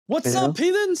What's up,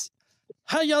 heathens?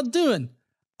 How y'all doing?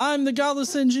 I'm the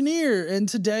Godless Engineer, and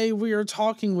today we are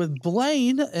talking with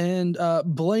Blaine. And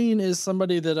Blaine is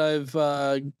somebody that I've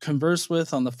conversed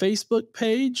with on the Facebook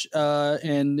page,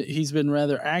 and he's been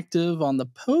rather active on the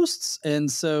posts.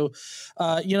 And so,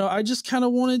 I just kind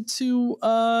of wanted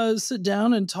to sit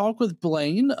down and talk with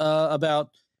Blaine about,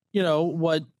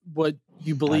 what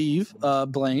you believe,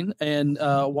 Blaine, and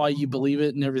why you believe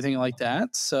it and everything like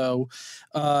that. So,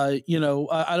 I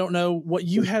don't know what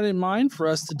you had in mind for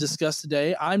us to discuss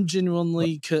today. I'm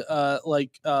genuinely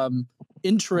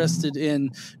interested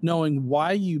in knowing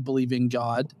why you believe in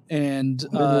God and,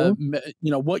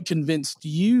 what convinced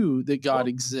you that God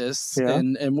exists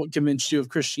and what convinced you of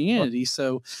Christianity.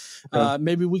 So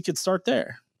maybe we could start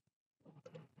there.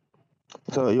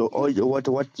 So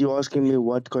what you asking me?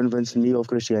 What convinced me of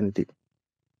Christianity?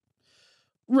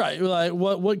 Right, like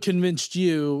what convinced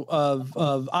you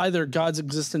of either God's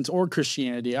existence or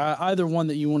Christianity? Either one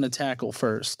that you want to tackle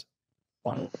first.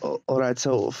 All right.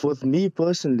 So for me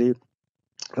personally,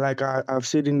 like I've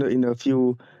said in a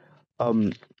few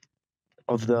of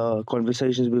the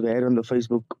conversations we've had on the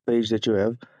Facebook page that you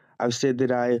have, I've said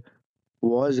that I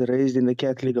was raised in a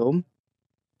Catholic home,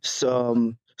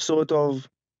 so sort of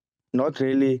not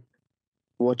really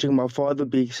watching my father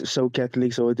be so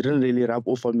Catholic, so it didn't really rub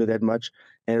off on me that much,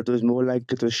 and it was more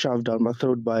like it was shoved down my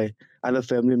throat by other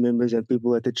family members and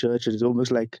people at the church. It's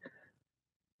almost like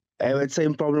I have that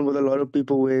same problem with a lot of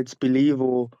people where it's believe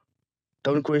or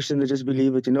don't question it, just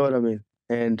believe it. You know what I mean?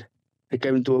 And it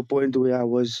came to a point where I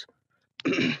was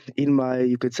in my,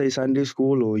 you could say, Sunday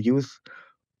school or youth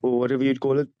or whatever you'd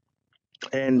call it,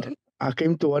 and I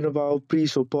came to one of our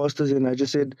priests or pastors, and I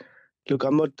just said, "Look,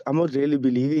 I'm not really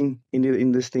believing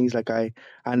in these things. Like I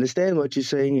understand what you're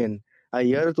saying, and I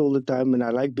hear it all the time, and I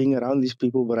like being around these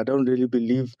people, but I don't really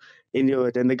believe any of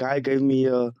it." And the guy gave me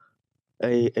a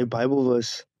Bible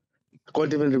verse. I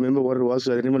can't even remember what it was,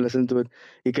 so I didn't even listen to it.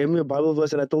 He gave me a Bible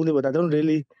verse, and I told him, but I don't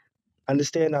really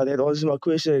understand how that answers my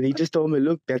question. And he just told me,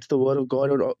 "Look, that's the word of God.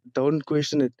 Don't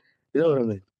question it." You know what I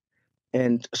mean?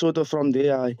 And sort of from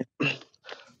there, I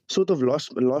sort of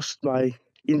lost my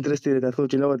interest in it. I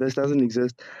thought, you know what, this doesn't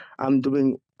exist. I'm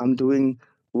doing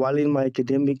well in my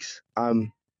academics.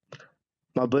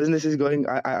 My business is going.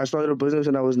 I started a business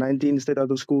when I was 19, straight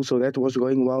out of school, so that was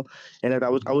going well. And I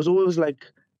was always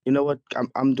like, you know what,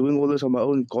 I'm doing all this on my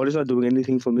own. God is not doing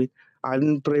anything for me. I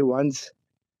didn't pray once,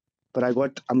 but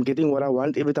I'm getting what I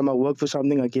want. Every time I work for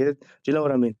something, I get it. Do you know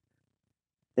what I mean?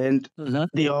 And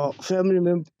there are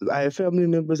I have family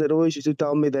members that always used to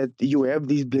tell me that you have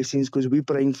these blessings because we're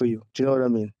praying for you. Do you know what I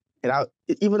mean? And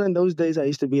even in those days, I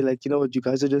used to be like, you know what, you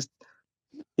guys are just,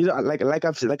 like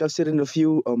I've said in a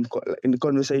few in the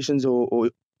conversations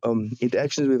or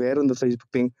interactions we've had on the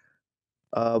Facebook thing.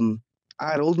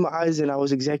 I rolled my eyes and I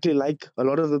was exactly like a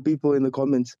lot of the people in the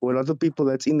comments or a lot of people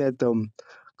that's in that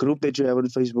group that you have on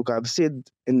Facebook. I've said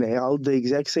and held the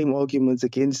exact same arguments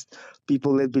against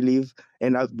people that believe,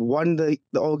 and I've won the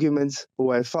arguments,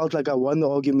 or I felt like I won the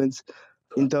arguments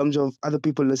in terms of other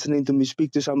people listening to me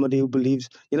speak to somebody who believes.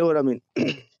 You know what I mean?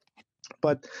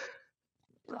 But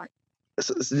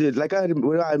like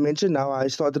I mentioned, now I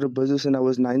started a business when I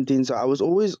was 19, so I was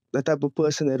always the type of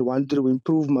person that wanted to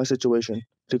improve my situation,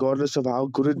 regardless of how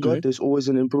good it got. There's always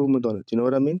an improvement on it. You know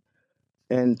what I mean?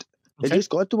 And it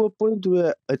just got to a point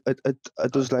where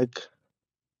it was like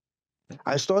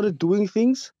I started doing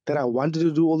things that I wanted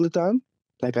to do all the time.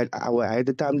 Like I had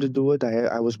the time to do it.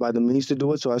 I was by the means to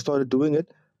do it, so I started doing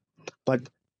it. But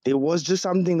there was just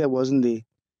something that wasn't there.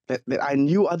 That I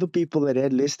knew other people that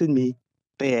had less than me,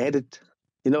 they had it.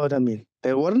 You know what I mean?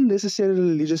 They weren't necessarily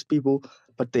religious people,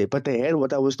 but they had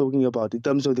what I was talking about in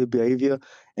terms of their behavior.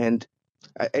 And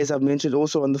as I've mentioned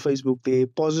also on the Facebook, their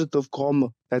positive karma.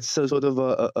 That's sort of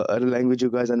a language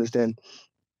you guys understand.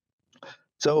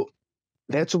 So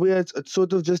that's where it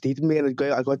sort of just hit me, and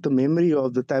I got the memory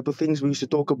of the type of things we used to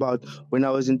talk about when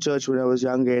I was in church when I was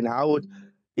younger, and how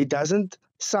it doesn't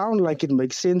sound like it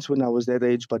makes sense when I was that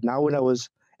age, but now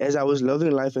as I was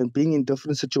living life and being in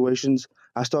different situations,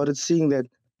 I started seeing that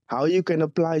how you can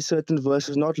apply certain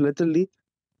verses, not literally,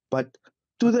 but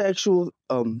to the actual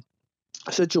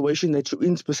situation that you're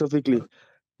in specifically,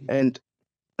 and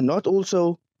not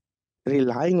also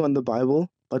relying on the Bible,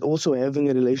 but also having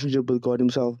a relationship with God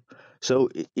Himself. So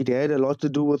it had a lot to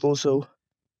do with also,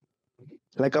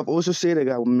 like I've also said, like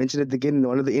I mentioned it again in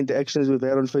one of the interactions we've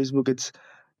had on Facebook.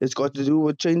 It's got to do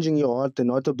with changing your heart and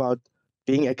not about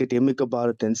being academic about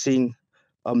it and seeing,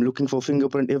 looking for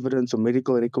fingerprint evidence or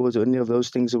medical records or any of those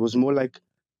things. It was more like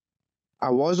I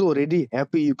was already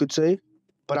happy, you could say,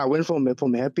 but I went from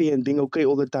happy and being okay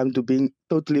all the time to being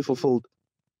totally fulfilled.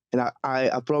 And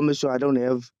I promise you, I don't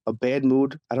have a bad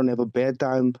mood. I don't have a bad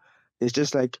time. It's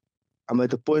just like I'm at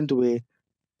the point where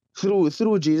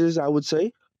through Jesus, I would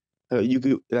say, you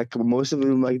could, like most of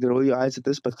you might roll your eyes at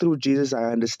this, but through Jesus,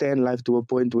 I understand life to a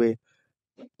point where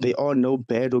there are no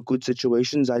bad or good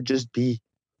situations. I just be,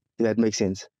 if that makes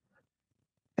sense.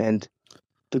 And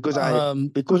because I,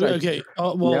 Okay.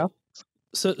 yeah, Well,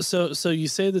 so you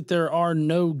say that there are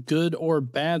no good or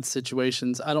bad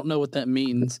situations. I don't know what that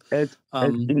means.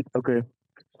 okay,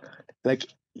 like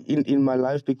in my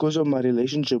life, because of my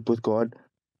relationship with God,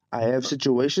 I have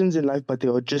situations in life, but they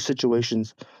are just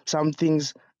situations. Some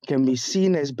things can be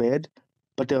seen as bad,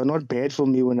 but they are not bad for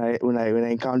me when I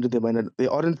encounter them, and they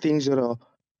aren't things that are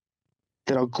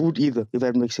good either, if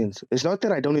that makes sense. It's not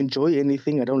that I don't enjoy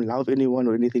anything, I don't love anyone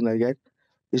or anything like that.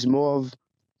 It's more of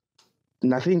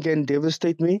nothing can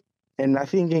devastate me, and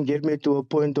nothing can get me to a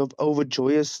point of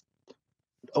overjoyousness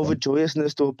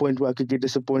to a point where I could get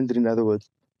disappointed. In other words,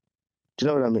 do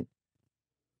you know what I mean?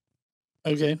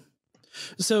 Okay.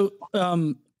 So,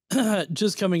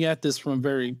 just coming at this from a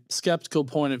very skeptical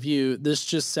point of view, this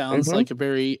just sounds Mm-hmm. like a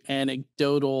very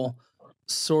anecdotal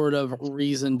sort of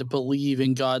reason to believe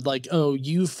in God. Like, oh,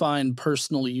 you find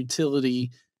personal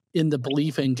utility in the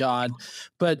belief in God.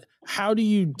 But how do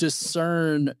you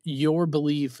discern your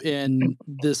belief in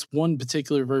this one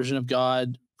particular version of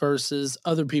God versus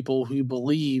other people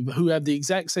who have the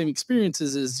exact same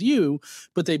experiences as you,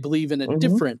 but they believe in a Mm-hmm.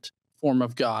 different form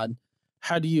of God?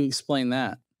 How do you explain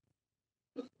that?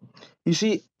 You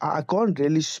see, I can't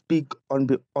really speak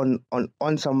on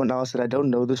someone else that I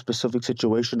don't know the specific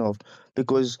situation of,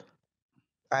 because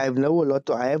I have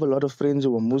a lot of friends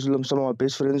who are Muslim. Some of my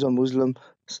best friends are Muslim,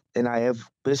 and I have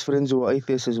best friends who are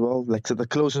atheists as well. Like, so the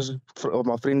closest of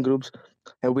my friend groups,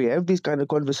 and we have these kind of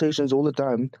conversations all the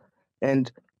time.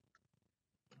 And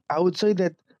I would say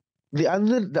that the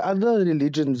other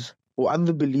religions or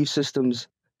other belief systems,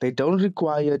 they don't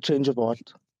require change of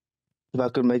heart. If I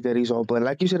could make that example, and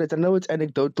like you said, I know it's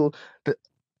anecdotal,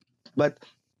 but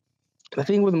the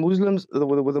thing with Muslims,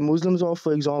 with the Muslims are,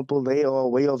 for example, they are a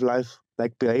way of life,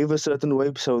 like behave a certain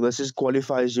way. So this is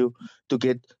qualifies you to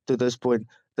get to this point.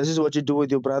 This is what you do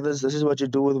with your brothers. This is what you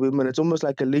do with women. It's almost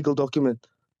like a legal document.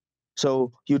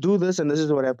 So you do this, and this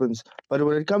is what happens. But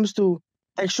when it comes to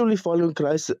actually following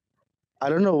Christ, I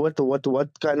don't know what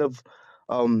kind of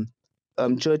um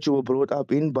church you were brought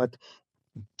up in, but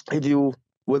if you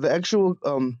with the actual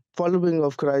following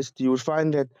of Christ, you would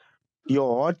find that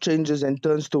your heart changes and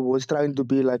turns towards trying to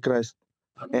be like Christ.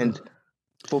 And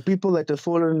for people that have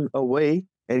fallen away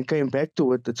and came back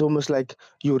to it, it's almost like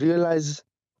you realize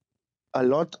a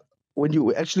lot. When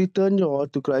you actually turn your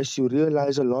heart to Christ, you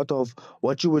realize a lot of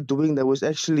what you were doing that was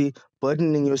actually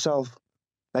burdening yourself.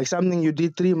 Like something you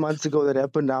did 3 months ago that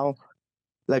happened now.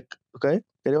 Like, okay,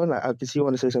 anyone? I can see you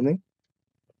want to say something.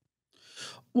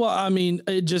 Well, I mean,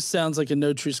 it just sounds like a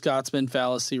no true Scotsman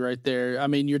fallacy right there. I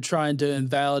mean, you're trying to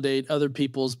invalidate other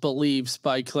people's beliefs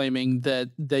by claiming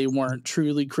that they weren't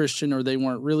truly Christian or they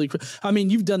weren't really. I mean,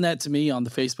 you've done that to me on the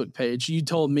Facebook page. You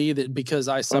told me that because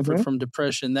I suffered Mm-hmm. from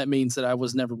depression, that means that I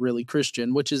was never really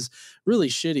Christian, which is really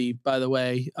shitty, by the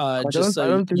way. Just so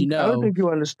you I don't know, think you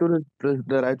understood it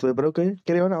the right way. But okay,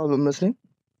 carry on. I'm listening.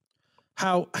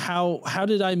 how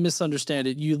did I misunderstand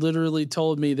it? You literally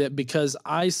told me that because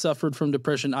I suffered from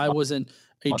depression, I wasn't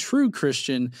a true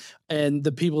Christian, and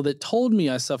the people that told me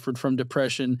I suffered from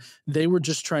depression, they were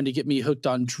just trying to get me hooked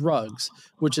on drugs,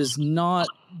 which is not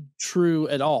true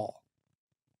at all.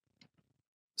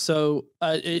 So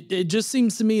it just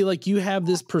seems to me like you have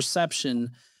this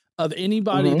perception of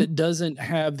anybody Mm-hmm. that doesn't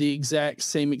have the exact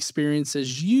same experience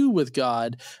as you with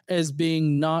God as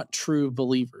being not true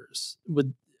believers.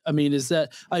 Would I mean, is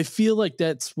that I feel like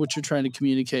that's what you're trying to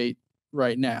communicate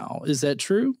right now. Is that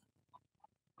true?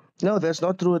 No, that's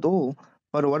not true at all.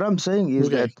 But what I'm saying is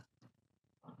Okay.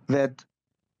 that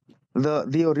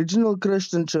the original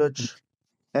Christian church,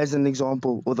 as an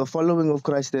example, or the following of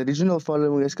Christ, the original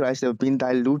following of Christ have been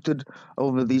diluted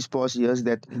over these past years,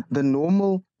 that the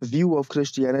normal view of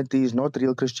Christianity is not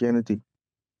real Christianity.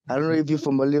 I don't know if you're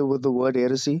familiar with the word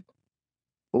heresy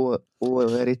or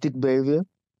heretic behavior.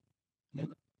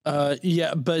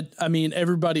 Yeah, but I mean,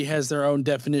 everybody has their own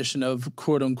definition of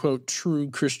quote unquote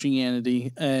true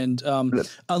Christianity. And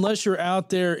unless you're out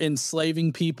there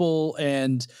enslaving people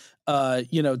and,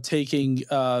 taking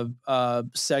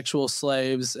sexual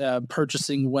slaves,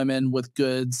 purchasing women with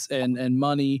goods and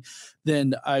money,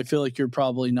 then I feel like you're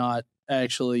probably not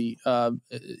actually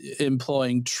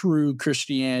employing true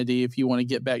Christianity if you want to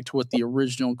get back to what the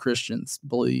original Christians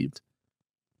believed.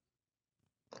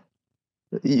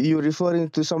 You're referring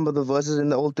to some of the verses in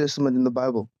the Old Testament in the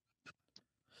Bible.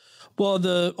 Well,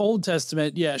 the Old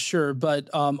Testament, yeah, sure, but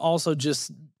also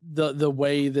just the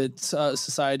way that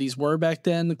societies were back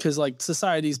then, because like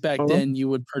societies back Uh-huh. then, you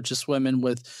would purchase women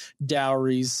with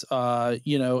dowries, and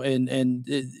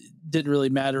it didn't really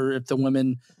matter if the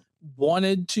women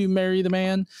wanted to marry the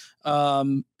man.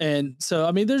 And so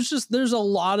I mean there's a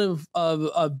lot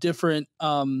of different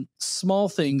small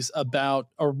things about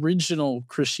original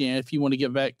Christianity, if you want to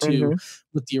get back to Mm-hmm.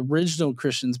 what the original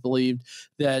Christians believed,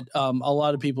 that a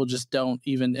lot of people just don't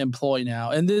even employ now.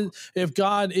 And then if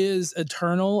God is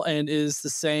eternal and is the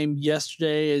same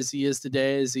yesterday as he is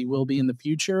today, as he will be in the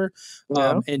future,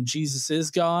 Yeah. and Jesus is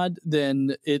God,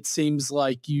 then it seems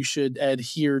like you should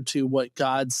adhere to what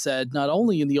God said, not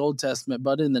only in the Old Testament,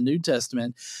 but in the New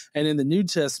Testament. And in the New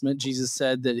Testament, Jesus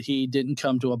said that he didn't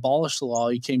come to abolish the law,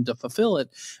 he came to fulfill it.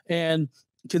 And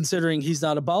considering he's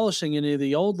not abolishing any of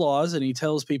the old laws and he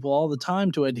tells people all the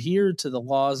time to adhere to the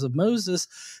laws of Moses,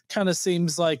 kind of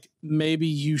seems like maybe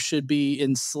you should be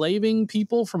enslaving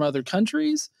people from other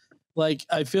countries. Like,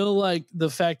 I feel like the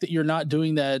fact that you're not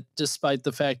doing that, despite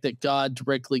the fact that God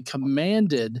directly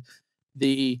commanded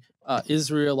the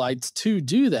Israelites to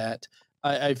do that,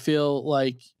 I feel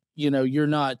like you're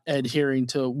not adhering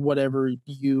to whatever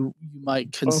you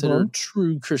might consider Uh-huh.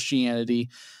 true Christianity.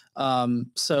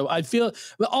 So I feel,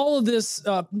 but all of this,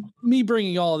 me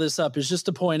bringing all of this up is just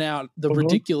to point out the Uh-huh.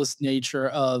 ridiculous nature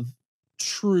of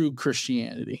true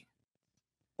Christianity.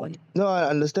 No, I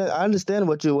understand. I understand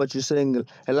what you're saying,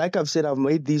 and like I've said, I've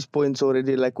made these points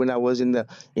already. Like when I was in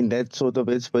that sort of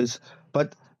headspace.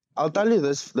 But I'll tell you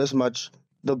this much: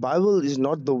 the Bible is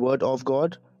not the word of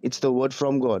God; it's the word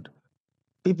from God.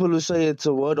 People who say it's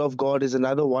a word of God is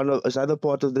is another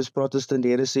part of this Protestant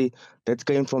heresy that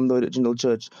came from the original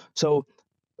church. So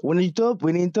when you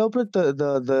interpret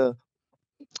the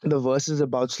verses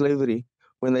about slavery,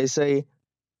 when they say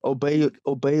obey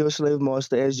your slave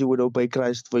master as you would obey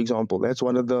Christ, for example. That's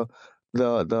one of the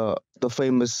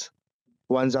famous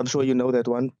ones. I'm sure you know that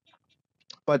one.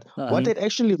 But what Uh, that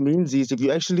actually means is, if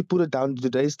you actually put it down to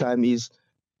today's time, is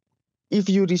if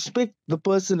you respect the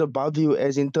person above you,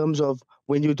 as in terms of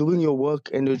when you're doing your work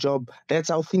and your job, that's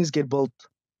how things get built.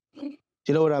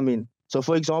 You know what I mean? So,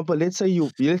 for example, let's say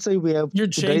we have you're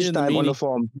today's changing the time on meaning a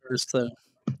farm. of the verse, though.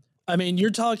 I mean, you're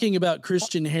talking about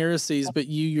Christian heresies, but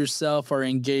you yourself are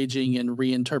engaging in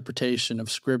reinterpretation of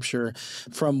scripture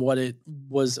from what it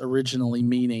was originally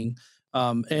meaning.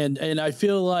 And I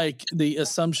feel like the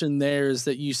assumption there is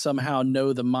that you somehow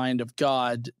know the mind of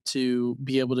God to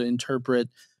be able to interpret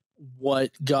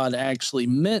what God actually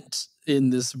meant in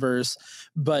this verse.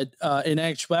 But in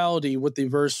actuality, what the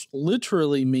verse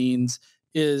literally means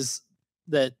is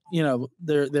that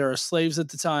there are slaves at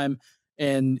the time,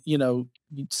 and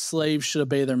slaves should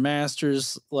obey their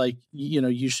masters, like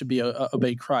you should be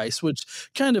obey Christ, which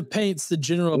kind of paints the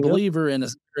general Yep. believer in a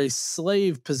very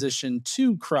slave position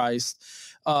to Christ,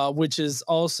 which is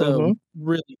also Mm-hmm.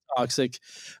 really toxic.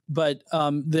 But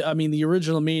I mean, the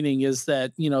original meaning is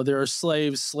that there are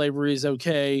slaves, slavery is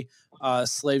okay,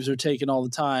 slaves are taken all the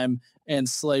time, and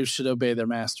slaves should obey their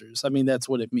masters. I mean, that's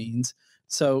what it means.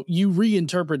 So you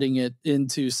reinterpreting it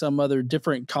into some other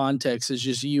different context is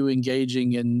just you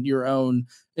engaging in your own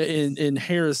in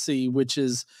heresy, which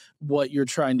is what you're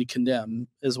trying to condemn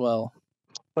as well.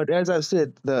 But as I've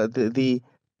said, the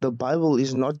Bible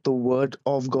is not the word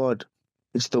of God;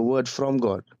 it's the word from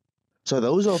God. So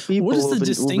those are What people is the who've been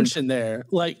distinction there?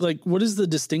 Like what is the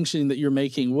distinction that you're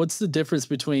making? What's the difference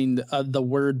between the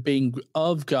word being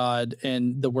of God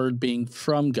and the word being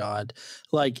from God?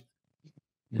 Like,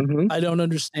 Mhm. I don't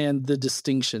understand the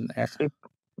distinction there. Be-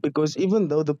 because even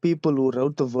though the people who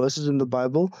wrote the verses in the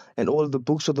Bible and all the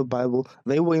books of the Bible,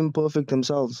 they were imperfect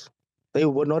themselves. They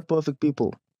were not perfect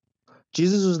people.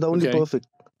 Jesus was the only Okay. perfect.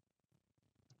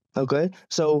 Okay,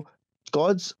 so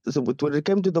when it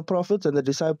came to the prophets and the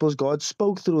disciples, God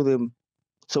spoke through them.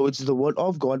 So it's the word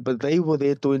of God, but they were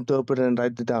there to interpret and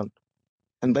write it down,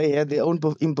 and they had their own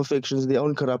imperfections, their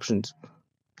own corruptions.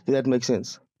 If that makes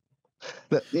sense.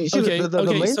 You see, Okay, the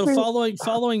okay. main So thing.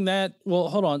 following that, well,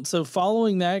 hold on. So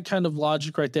following that kind of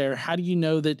logic right there, how do you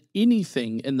know that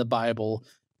anything in the Bible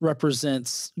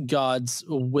represents God's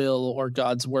will or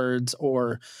God's words,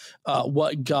 or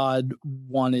what God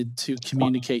wanted to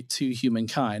communicate to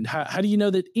humankind? How do you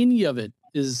know that any of it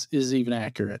is even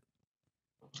accurate?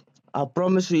 I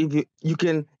promise you,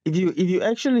 if you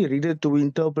actually read it to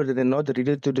interpret it and not read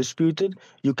it to dispute it,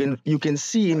 you can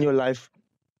see in your life,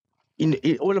 in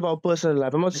all of our personal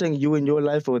life. I'm not saying you in your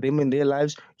life or them in their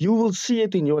lives. You will see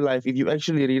it in your life if you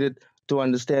actually read it to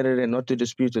understand it and not to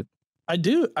dispute it. I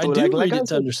do. I So do like read I it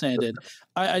to said, understand it.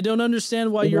 I don't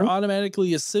understand why you're mhm,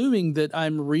 automatically assuming that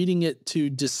I'm reading it to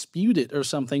dispute it or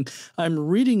something. I'm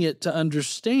reading it to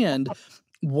understand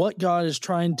what God is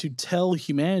trying to tell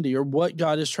humanity or what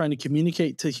God is trying to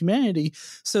communicate to humanity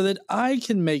so that I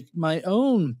can make my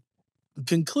own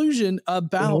conclusion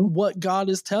about mhm, what God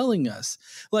is telling us.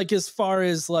 Like as far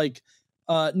as like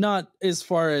not as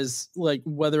far as like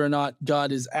whether or not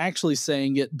God is actually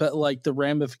saying it, but like the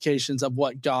ramifications of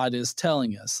what God is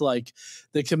telling us, like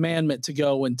the commandment to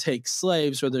go and take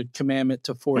slaves or the commandment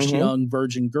to force mhm. young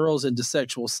virgin girls into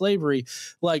sexual slavery,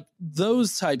 like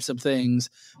those types of things.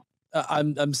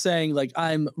 I'm saying like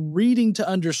I'm reading to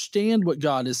understand what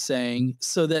God is saying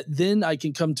so that then I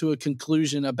can come to a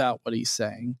conclusion about what he's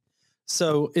saying.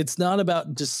 So it's not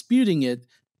about disputing it,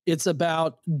 it's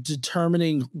about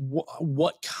determining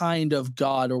what kind of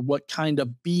God or what kind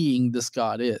of being this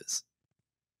God is.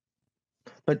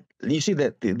 But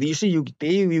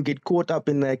you get caught up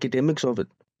in the academics of it.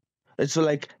 It's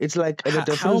like a How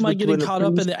difference am I getting between a caught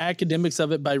up in priest. the academics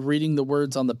of it by reading the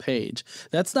words on the page?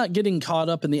 That's not getting caught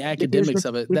up in the Because academics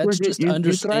of it. because That's just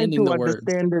you're trying understanding to the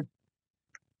words. understand it.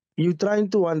 You're trying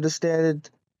to understand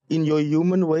it in your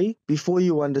human way before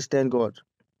you understand God.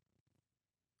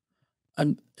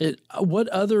 What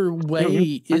other You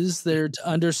way is there to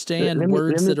understand let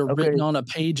words me that are okay. written on a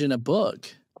page in a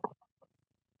book?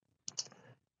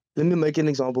 Let me make an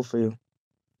example for you.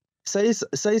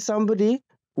 Say somebody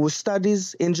who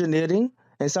studies engineering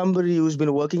and somebody who's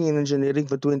been working in engineering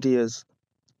for 20 years.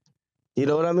 You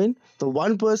know what I mean? The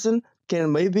one person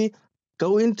can maybe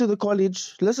go into the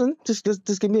college. Listen, just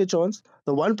give me a chance.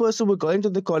 The one person will go into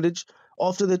the college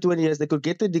after the 20 years. They could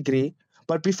get the degree,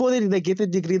 but before they get the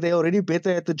degree, they're already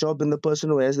better at the job than the person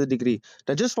who has the degree.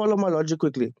 Now, just follow my logic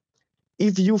quickly.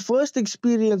 If you first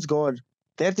experience God,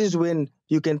 that is when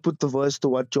you can put the verse to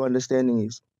what your understanding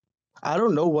is. I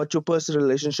don't know what your personal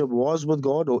relationship was with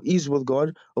God or is with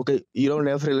God. Okay, you don't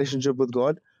have a relationship with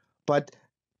God, but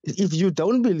if you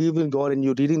don't believe in God and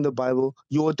you're reading the Bible,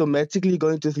 you're automatically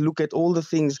going to look at all the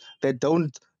things that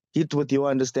don't hit with your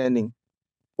understanding.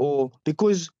 Or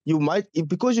because you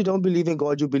don't believe in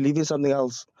God, you believe in something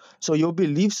else. So your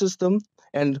belief system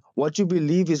and what you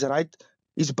believe is right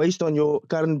is based on your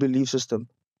current belief system.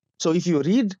 So if you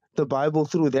read the Bible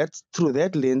through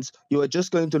that lens, you are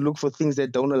just going to look for things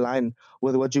that don't align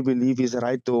with what you believe is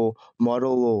right or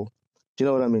moral or do you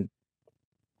know what I mean?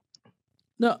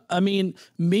 No, I mean,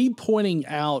 me pointing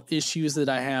out issues that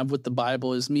I have with the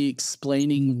Bible is me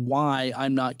explaining why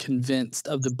I'm not convinced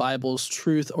of the Bible's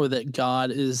truth or that God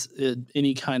is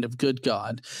any kind of good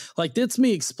God. Like, that's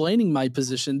me explaining my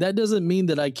position. That doesn't mean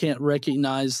that I can't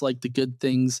recognize like the good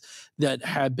things that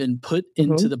have been put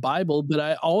into Mm-hmm. the Bible, but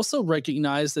I also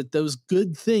recognize that those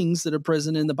good things that are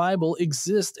present in the Bible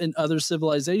exist in other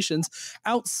civilizations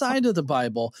outside of the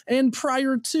Bible and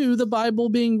prior to the Bible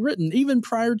being written, even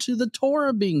prior to the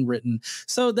Torah being written.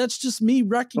 So that's just me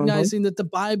Mm-hmm. recognizing that the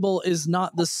Bible is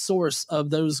not the source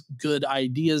of those good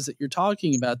ideas that you're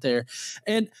talking about there.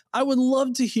 And I would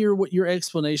love to hear what your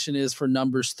explanation is for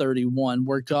Numbers 31,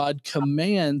 where God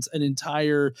commands an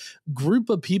entire group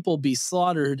of people be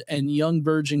slaughtered and young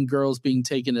virgin girls being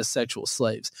taken as sexual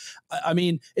slaves. I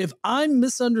mean, if I'm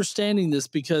misunderstanding this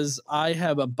because I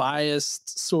have a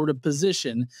biased sort of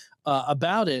position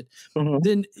about it, Mm-hmm.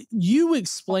 then you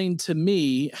explain to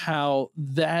me how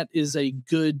that is a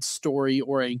good story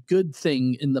or a good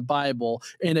thing in the Bible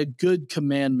and a good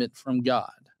commandment from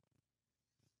God.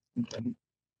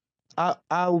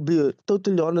 I'll be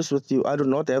totally honest with you. I do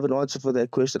not have an answer for that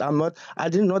question. I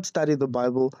did not study the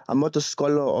Bible. I'm not a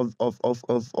scholar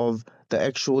of the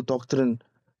actual doctrine.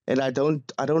 And I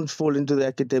don't fall into the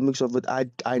academics of it.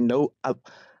 I know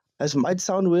as might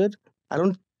sound weird, I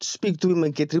don't speak to him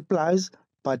and get replies,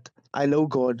 but I know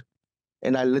God.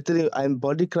 And I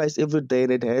embody Christ every day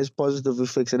and it has positive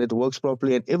effects and it works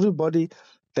properly. And everybody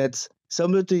that's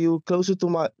similar to you, closer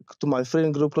to my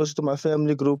friend group, closer to my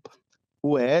family group,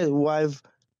 who I've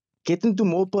get into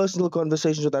more personal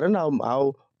conversations with. I don't know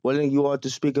how willing you are to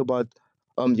speak about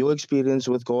your experience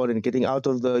with God and getting out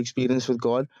of the experience with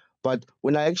God. But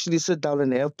when I actually sit down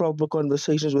and have proper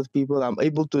conversations with people, I'm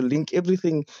able to link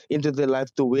everything into their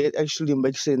life to where it actually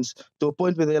makes sense to a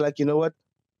point where they're like, you know what,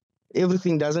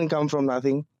 everything doesn't come from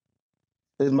nothing.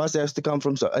 It has to come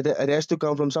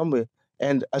from somewhere.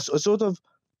 And a sort of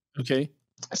Okay.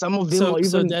 some of them So are so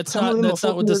even that's some of not them are that's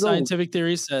not 40 what the years old. scientific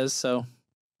theory says. So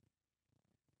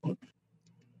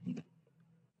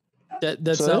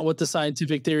that's Sorry. not what the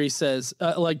scientific theory says.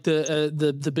 Like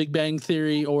the Big Bang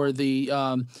theory or the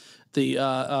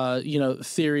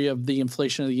theory of the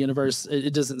inflation of the universe.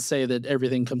 It doesn't say that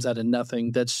everything comes out of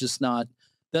nothing. That's just not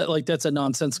that's a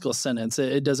nonsensical sentence.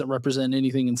 It doesn't represent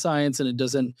anything in science, and it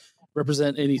doesn't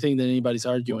represent anything that anybody's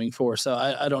arguing for. So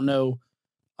I don't know.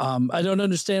 I don't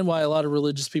understand why a lot of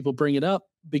religious people bring it up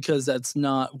because that's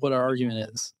not what our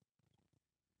argument is.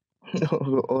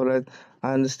 All right,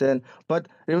 I understand. But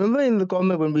remember in the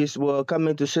comment when we were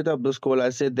coming to set up this call, I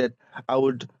said that I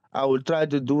would try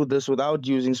to do this without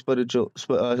using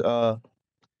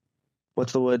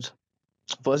what's the word,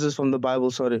 verses from the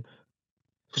Bible. Sorry,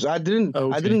 because I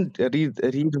Okay. didn't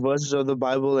read verses of the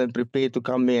Bible and prepare to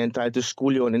come here and try to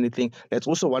school you on anything. That's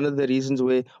also one of the reasons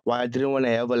why I didn't want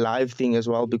to have a live thing as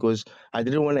well, because I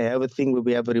didn't want to have a thing where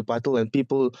we have a rebuttal and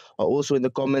people are also in the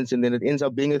comments, and then it ends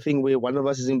up being a thing where one of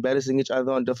us is embarrassing each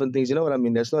other on different things. You know what I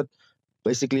mean? That's not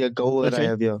basically a goal that I Okay.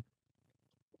 have here.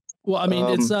 Well, I mean,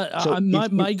 it's not. So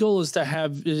if My goal is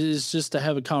just to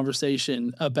have a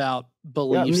conversation about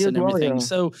yeah, me beliefs as and well. everything. Yeah,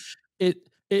 So it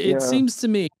yeah. seems to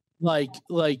me like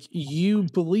you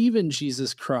believe in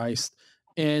Jesus Christ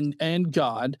and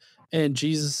God and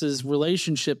Jesus's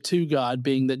relationship to God,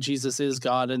 being that Jesus is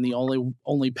God and the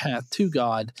only path to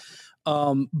God.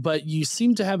 But you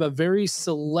seem to have a very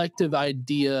selective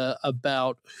idea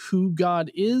about who God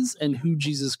is and who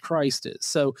Jesus Christ is.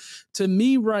 So, to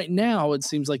me, right now, it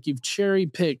seems like you've cherry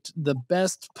picked the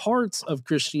best parts of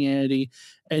Christianity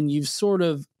and you've sort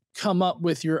of come up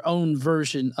with your own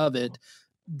version of it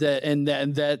that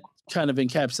kind of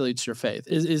encapsulates your faith.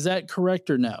 Is that correct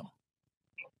or no?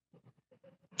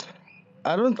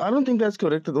 I don't think that's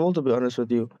correct at all, to be honest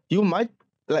with you. You might,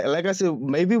 like I said,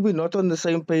 maybe we're not on the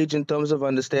same page in terms of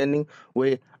understanding,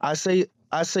 where I say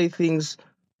things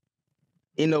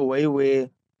in a way where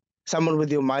someone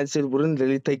with your mindset wouldn't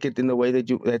really take it in the way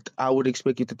that I would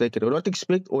expect you to take it, or not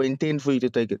expect or intend for you to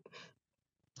take it,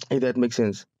 if that makes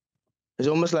sense. It's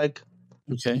almost like,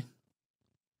 Okay.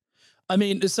 I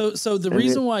mean, so the and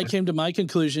reason why I came to my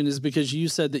conclusion is because you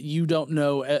said that you don't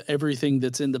know everything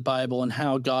that's in the Bible and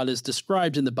how God is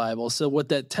described in the Bible. So what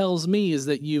that tells me is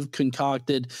that you've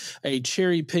concocted a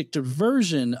cherry-picked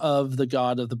version of the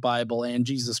God of the Bible and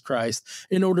Jesus Christ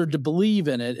in order to believe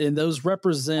in it, and those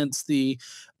represents the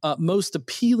most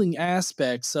appealing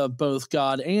aspects of both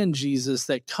God and Jesus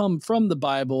that come from the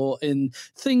Bible and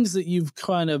things that you've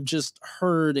kind of just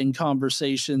heard in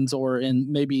conversations or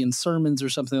in maybe in sermons or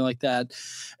something like that.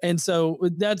 And so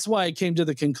that's why I came to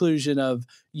the conclusion of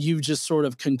you've just sort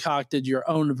of concocted your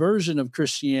own version of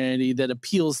Christianity that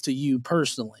appeals to you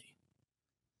personally.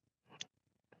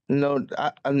 no,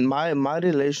 and my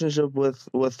relationship with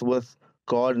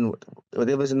God and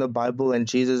whatever's in the Bible and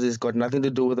Jesus has got nothing to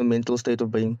do with the mental state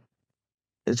of being.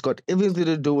 It's got everything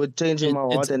to do with changing my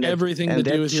It's heart, everything to and do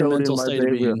that with your showed in mental my state of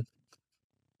behavior. being.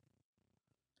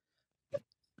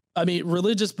 I mean,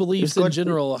 religious It's beliefs in got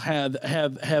general have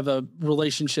a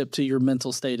relationship to your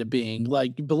mental state of being.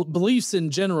 Like beliefs in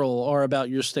general are about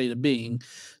your state of being.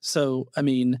 So, I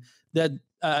mean, that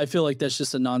I feel like that's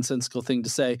just a nonsensical thing to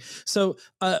say. So,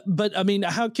 but I mean,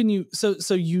 how can you? So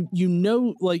you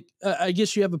know, like I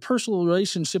guess you have a personal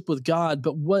relationship with God,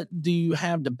 but what do you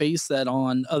have to base that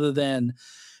on other than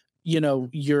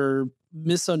your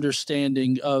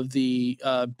misunderstanding of the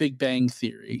Big Bang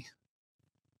Theory?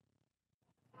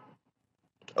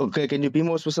 okay. Can you be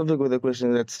more specific with the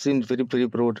question? That seems very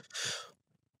broad.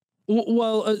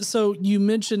 Well, so you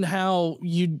mentioned how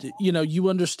you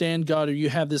understand God, or you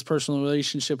have this personal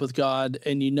relationship with God,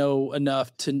 and you know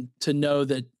enough to know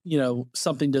that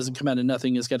something doesn't come out of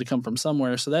nothing; it's got to come from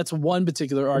somewhere. So that's one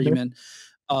particular Mhm. argument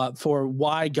for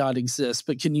why God exists.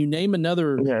 But can you name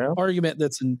another Yeah. argument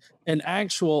that's an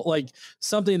actual, like,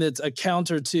 something that's a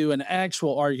counter to an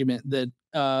actual argument that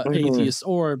Mhm. atheists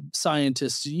or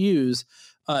scientists use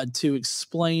to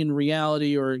explain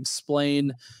reality or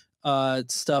explain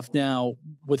stuff now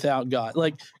without God?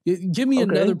 Like, give me Okay.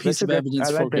 another piece of I evidence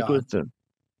like for that God. question.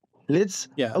 Let's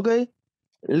Yeah. okay.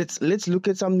 Let's look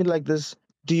at something like this.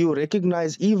 Do you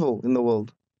recognize evil in the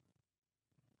world?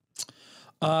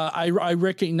 I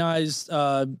recognize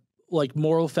like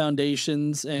moral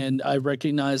foundations, and I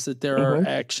recognize that there are Mm-hmm.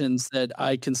 actions that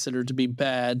I consider to be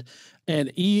bad.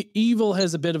 And evil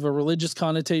has a bit of a religious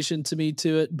connotation to me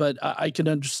to it, but I can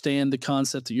understand the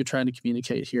concept that you're trying to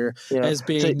communicate here Yeah. as So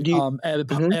being do you?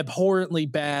 Mhm. abhorrently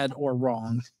bad or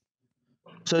wrong.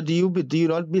 So do you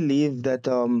not believe that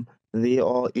there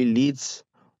are elites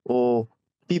or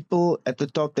people at the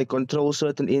top that control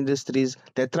certain industries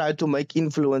that try to make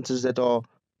influences that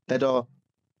are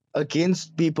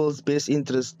against people's best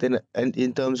interest and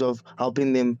in terms of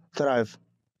helping them thrive?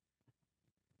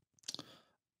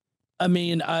 I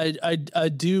mean, I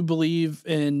do believe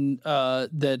in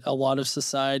that a lot of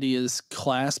society is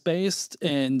class based,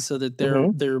 and so that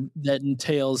Mm-hmm. that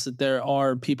entails that there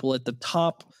are people at the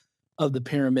top of the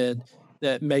pyramid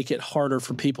that make it harder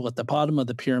for people at the bottom of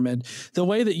the pyramid. The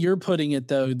way that you're putting it,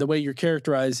 though, the way you're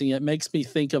characterizing it, makes me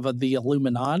think of the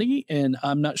Illuminati, and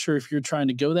I'm not sure if you're trying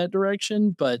to go that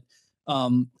direction, but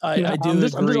Yeah, I do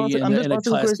agree I'm just in a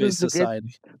asking class questions based to get.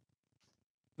 society.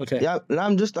 Okay. Yeah, no,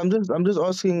 I'm just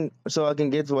asking so I can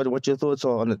get what your thoughts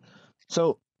are on it.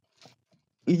 So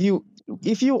if you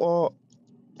if you are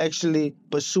actually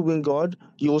pursuing God,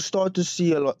 you'll start to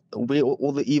see a lot where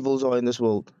all the evils are in this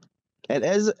world. And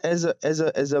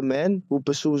as a man who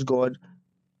pursues God,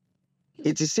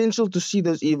 it's essential to see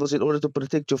those evils in order to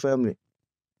protect your family.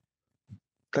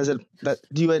 Because that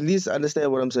do you at least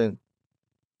understand what I'm saying?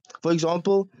 For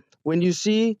example, when you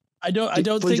see, I don't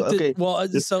think that. okay,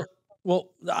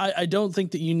 Well, I don't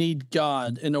think that you need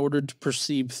God in order to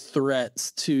perceive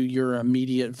threats to your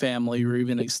immediate family or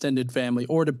even extended family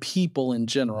or to people in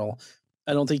general.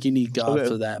 I don't think you need God okay,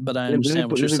 for that, but I let me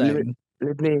understand what put you're saying.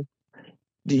 let me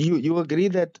do you agree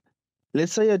that,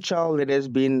 let's say a child that has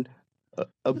been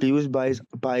abused by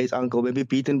his uncle, maybe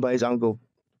beaten by his uncle,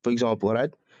 for example,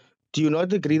 right? Do you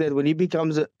not agree that when he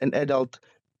becomes an adult,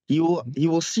 he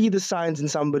will see the signs in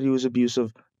somebody who's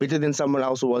abusive better than someone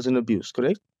else who wasn't abused?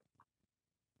 Correct?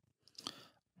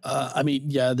 I mean,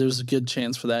 yeah, there's a good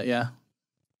chance for that. Yeah.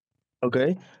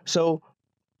 Okay, so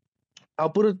I'll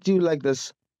put it to you like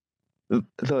this: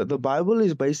 the Bible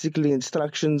is basically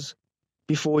instructions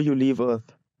before you leave Earth,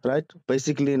 right?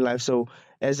 Basically in life. So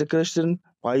as a Christian,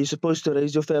 are you supposed to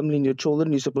raise your family and your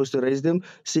children? You're supposed to raise them,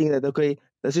 seeing that okay,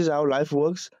 this is how life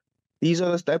works. These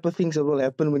are the type of things that will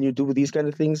happen when you do these kind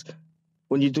of things.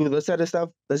 When you do this kind of stuff,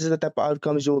 this is the type of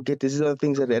outcomes you'll get. This is the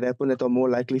things that happen that are more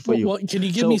likely for you. Well, can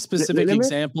you give me So specific let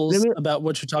examples me about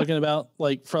what you're talking about?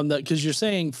 Like from the, because you're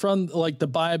saying from like the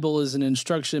Bible is an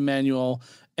instruction manual,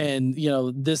 and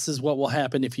this is what will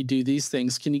happen if you do these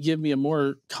things. Can you give me a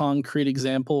more concrete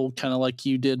example, kind of like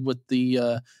you did with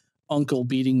the uncle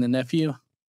beating the nephew?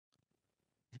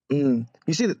 You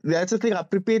see, that's the thing. I'm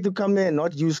prepared to come here and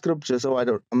not use scripture, so I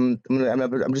don't. I'm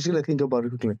just gonna think about it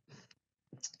quickly.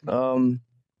 Um,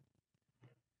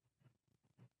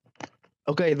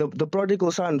 okay, the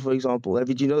prodigal son, for example.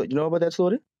 You know about that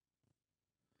story?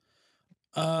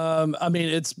 I mean,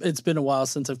 it's been a while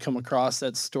since I've come across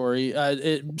that story.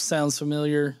 It sounds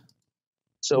familiar.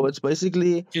 So it's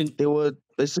basically Can, they were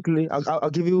basically I'll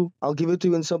give it to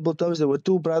you in simple terms. There were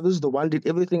two brothers. The one did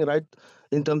everything right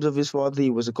in terms of his father. He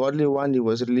was a godly one. He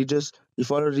was religious. He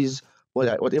followed his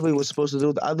whatever he was supposed to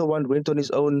do. The other one went on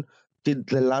his own, did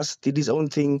his own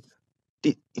thing.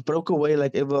 He broke away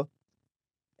like ever,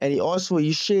 and he asked for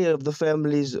his share of the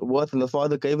family's worth, and the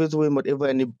father gave it to him whatever,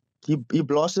 and he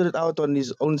blasted it out on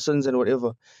his own sins and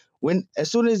whatever. When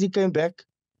as soon as he came back,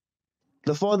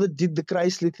 the father did the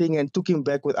Christly thing and took him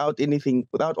back without anything,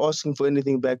 without asking for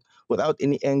anything back, without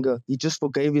any anger. He just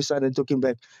forgave his son and took him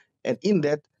back. And in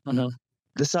that, uh-huh.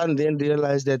 the son then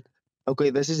realized that,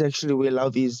 okay, this is actually where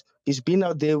love is. He's been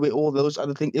out there where all those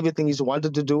other things, everything he's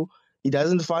wanted to do, he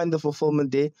doesn't find the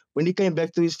fulfillment there. When he came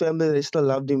back to his family, they still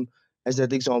loved him, as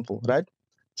that example, right?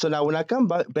 So now when I come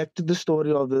back to the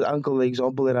story of the uncle, the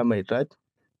example that I made, right?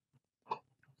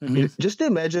 Mm-hmm. Just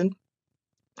imagine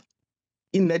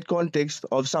in that context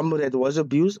of somebody that was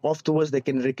abused, afterwards they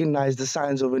can recognize the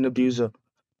signs of an abuser.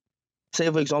 Say,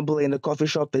 for example, in a coffee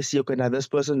shop, they see, okay, now this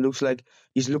person looks like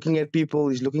he's looking at people,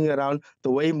 he's looking around,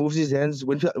 the way he moves his hands.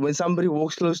 When somebody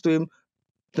walks close to him,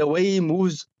 the way he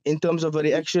moves in terms of a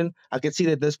reaction, I can see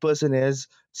that this person has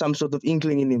some sort of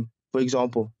inkling in him, for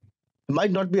example. It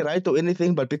might not be right or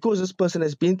anything, but because this person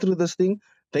has been through this thing,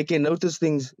 they can notice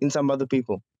things in some other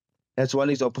people. That's one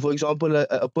example. For example,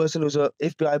 a person who's a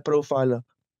FBI profiler,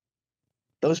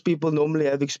 those people normally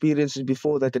have experiences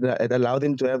before that allow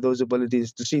them to have those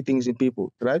abilities to see things in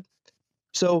people, right?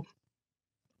 So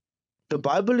the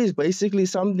Bible is basically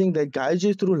something that guides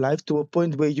you through life to a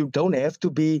point where you don't have to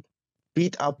be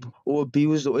beat up or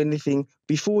abused or anything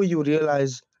before you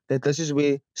realize that this is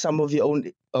where some of your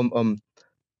own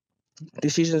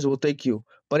decisions will take you.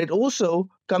 But it also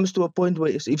comes to a point where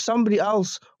if somebody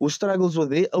else who struggles with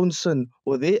their own sin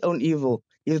or their own evil,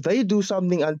 if they do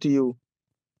something unto you,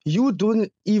 you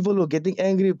doing evil or getting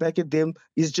angry back at them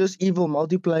is just evil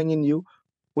multiplying in you,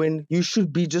 when you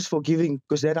should be just forgiving,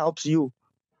 because that helps you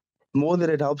more than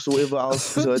it helps whoever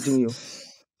else is hurting you.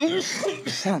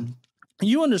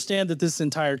 You understand that this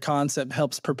entire concept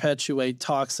helps perpetuate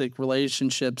toxic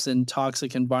relationships and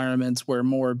toxic environments where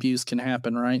more abuse can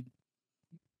happen, right?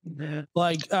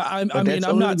 Like, I But mean, that's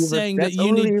I'm only not if saying that that's you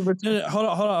only need. if it's. No, no,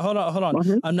 hold on.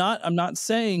 Mhm. I'm not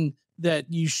saying that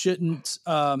you shouldn't,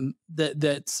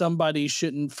 that somebody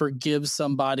shouldn't forgive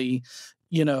somebody,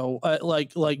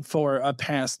 like for a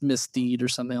past misdeed or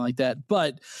something like that.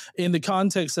 But in the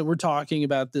context that we're talking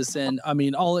about this in, I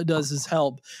mean, all it does is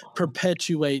help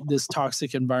perpetuate this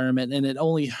toxic environment, and it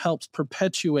only helps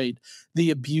perpetuate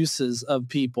the abuses of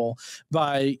people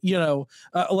by,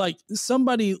 like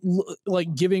somebody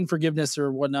like giving forgiveness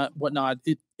or whatnot.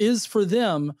 It is for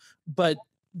them, but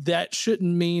that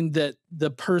shouldn't mean that the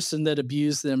person that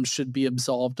abused them should be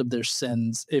absolved of their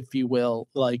sins, if you will.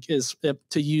 Like, is if,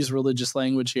 to use religious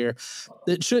language here,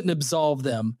 that shouldn't absolve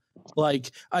them.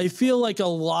 Like, I feel like a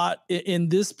lot in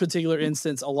this particular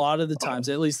instance, a lot of the times,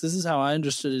 at least this is how I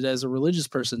understood it as a religious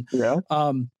person. Yeah.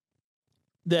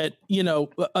 That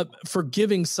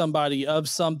forgiving somebody of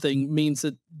something means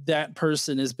that that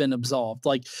person has been absolved,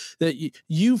 like that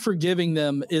you forgiving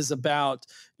them is about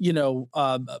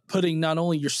putting not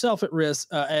only yourself at risk,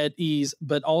 at ease,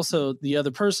 but also the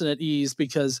other person at ease,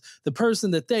 because the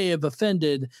person that they have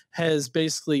offended has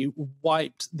basically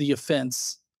wiped the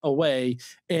offense away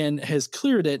and has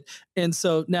cleared it, and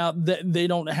so now that they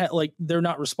don't have, like, they're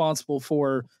not responsible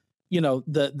for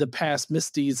the past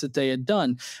misdeeds that they had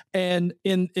done. And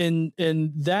in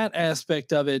that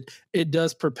aspect of it, it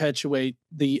does perpetuate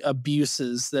the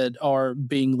abuses that are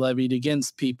being levied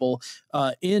against people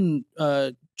in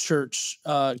church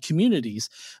communities.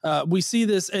 We see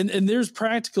this, and there's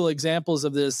practical examples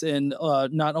of this in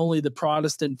not only the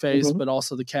Protestant faith, Mhm. but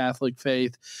also the Catholic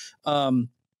faith.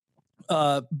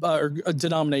 Or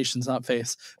denominations, not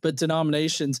faiths, but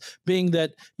denominations, being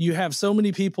that you have so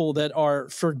many people that are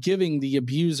forgiving the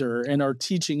abuser and are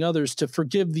teaching others to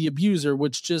forgive the abuser,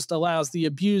 which just allows the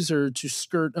abuser to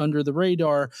skirt under the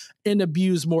radar and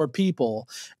abuse more people.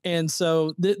 And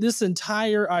so this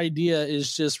entire idea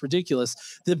is just ridiculous.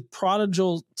 The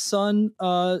prodigal son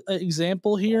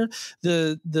example here,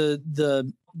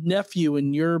 the nephew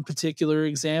in your particular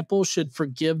example should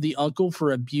forgive the uncle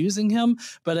for abusing him,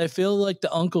 but I feel like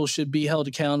the uncle should be held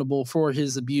accountable for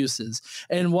his abuses.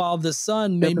 And while the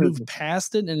son may move Definitely.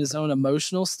 past it in his own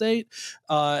emotional state,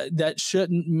 that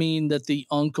shouldn't mean that the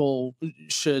uncle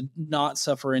should not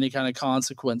suffer any kind of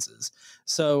consequences.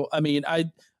 So, I mean, I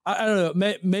don't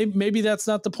know. Maybe that's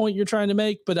not the point you're trying to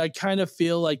make, but I kind of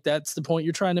feel like that's the point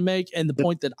you're trying to make. And the The-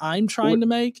 point that I'm trying to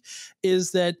make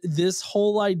is that this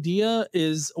whole idea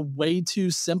is way too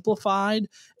simplified,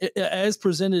 as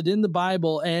presented in the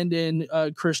Bible and in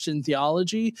Christian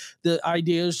theology. The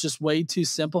idea is just way too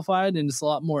simplified, and it's a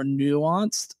lot more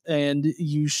nuanced. And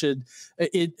you should,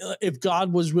 if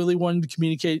God was really wanting to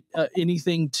communicate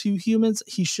anything to humans,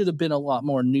 he should have been a lot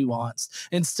more nuanced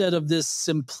instead of this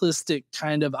simplistic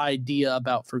kind of idea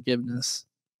about forgiveness.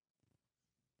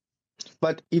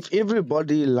 But if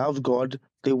everybody loved God,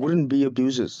 there wouldn't be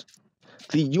abusers.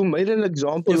 You made an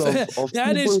example If of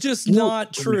that is people. just You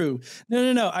not true.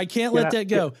 No, I can't can let I, that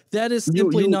can, go. That is you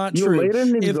simply you not you true. made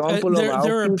an If example of how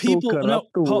there are people people, no,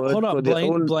 corrupt the word hold for up, their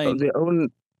Blaine, own Blaine, their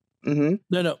own. Hmm.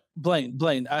 no,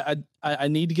 Blaine, I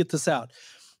need to get this out.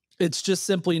 It's just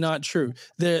simply not true.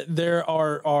 There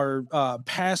are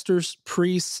pastors,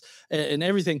 priests, and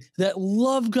everything that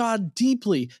love God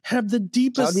deeply, have the How do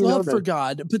deepest you know love for that?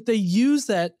 God, but they use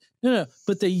that. No,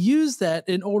 but they use that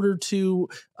in order to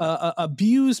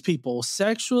abuse people That's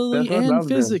sexually not and love.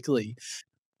 Then physically.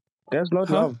 that's not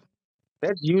Huh? love.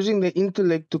 That's using the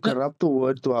intellect to No, corrupt the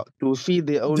word to feed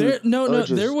their own no, there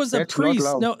urges. was a That's not priest.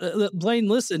 love. No, Blaine,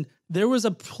 listen. There was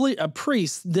a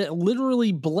priest that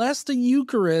literally blessed a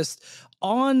Eucharist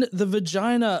on the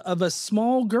vagina of a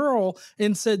small girl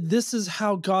and said, "This is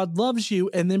how God loves you,"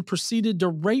 and then proceeded to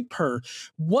rape her.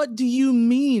 What do you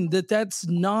mean that that's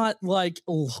not like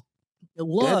love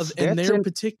That's in that's their an that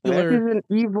is particular? an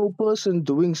evil person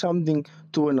doing something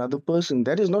to another person.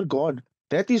 That is not God.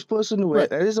 Right.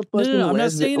 That is a No, person I'm who not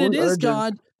has their saying it own is urges.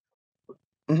 God.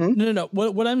 Hmm. No.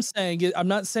 What I'm saying is, I'm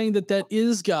not saying that that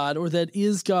is God or that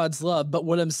is God's love, but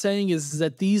what I'm saying is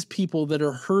that these people that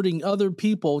are hurting other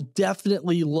people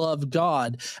definitely love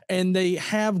God, and they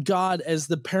have God as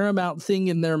the paramount thing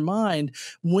in their mind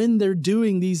when they're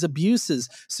doing these abuses.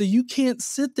 So you can't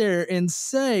sit there and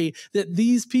say that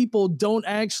these people don't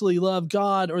actually love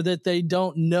God or that they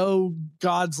don't know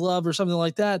God's love or something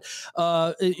like that,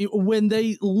 when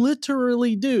they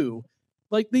literally do.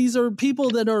 Like, these are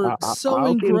people that are so How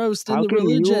can engrossed in the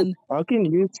religion. how can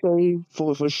you say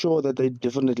for sure that they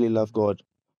definitely love God?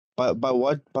 By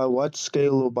what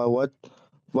scale or by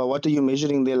what are you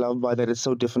measuring their love by that it's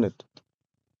so definite?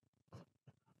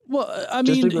 Well, I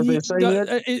Just mean, because they're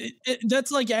saying it?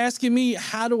 that's like asking me,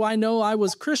 how do I know I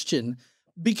was Christian?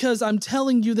 because I'm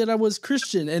telling you that I was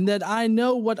Christian and that I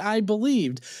know what I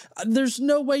believed. There's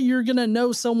no way you're going to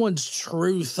know someone's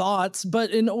true thoughts,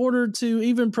 but in order to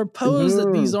even propose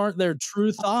that these Mhm. aren't their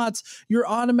true thoughts, you're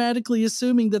automatically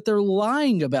assuming that they're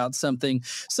lying about something.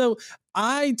 So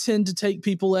I tend to take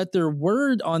people at their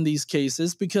word on these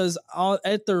cases because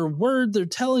at their word, they're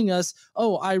telling us,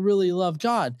 oh, I really love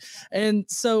God. And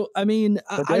so, I mean,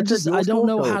 But that's at I your don't fault,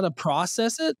 know how though. to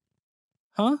process it.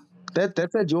 Huh?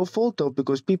 That's at your fault, though,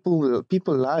 because people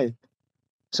lie.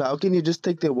 So how can you just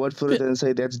take their word for it and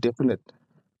say that's definite?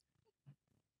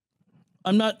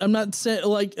 I'm not saying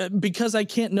like because I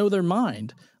can't know their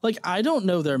mind. Like I don't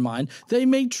know their mind. They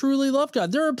may truly love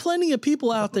God. There are plenty of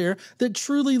people out there that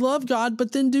truly love God,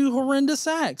 but then do horrendous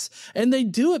acts. And they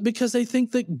do it because they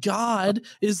think that God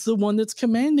is the one that's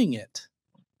commanding it.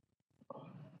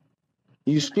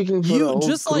 You're speaking for a You whole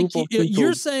just like group of you're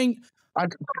people. saying I,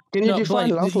 can you no, define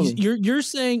Blaine, love for me? you're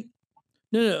saying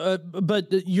no, but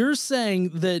you're saying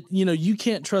that you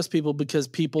can't trust people because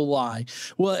people lie.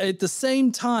 Well, at the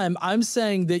same time, I'm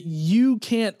saying that you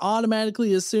can't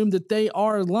automatically assume that they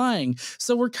are lying.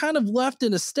 So we're kind of left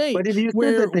in a But state if you said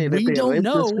where that we they don't raped a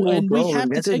know, small and we girl, have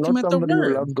to that is take them not at their somebody who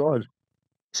word. loves God.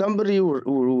 Somebody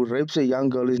who rapes a young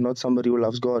girl is not somebody who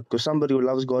loves God, because somebody who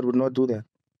loves God would not do that.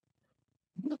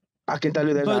 I can tell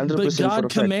you that But 100% for God a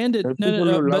fact. commanded The people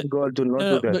who but love God do not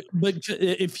no, do no, that. but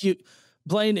if you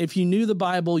Blaine, if you knew the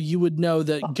Bible, you would know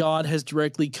that God has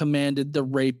directly commanded the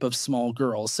rape of small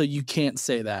girls. So you can't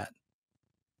say that.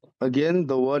 Again,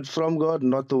 the word from God,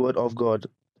 not the word of God.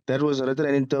 That was written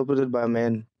and interpreted by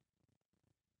man.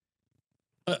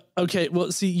 Okay,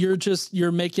 well, see,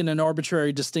 you're making an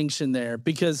arbitrary distinction there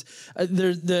because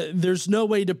there's no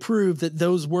way to prove that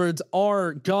those words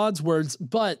are God's words.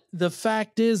 But the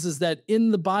fact is that in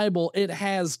the Bible it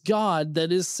has God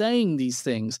that is saying these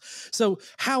things. So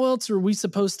how else are we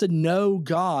supposed to know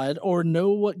God or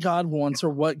know what God wants or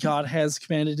what God has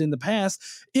commanded in the past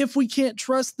if we can't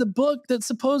trust the book that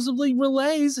supposedly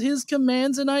relays His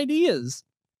commands and ideas?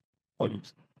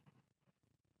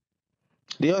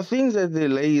 There are things that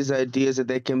relay his ideas that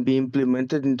they can be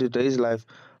implemented in today's life,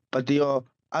 but there are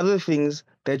other things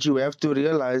that you have to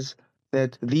realize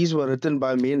that these were written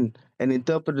by men and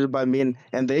interpreted by men,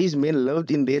 and these men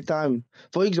lived in their time.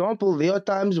 For example, there are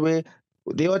times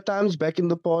back in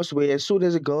the past where as soon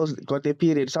as a girl got their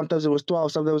period, sometimes it was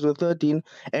 12, sometimes it was 13,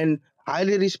 and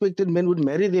highly respected men would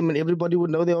marry them and everybody would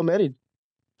know they were married.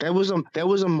 That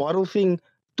was a model thing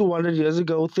 200 years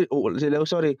ago.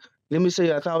 Sorry, let me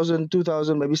say 1,000,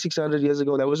 2,000, maybe 600 years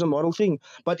ago. That was a model thing.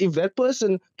 But if that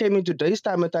person came in today's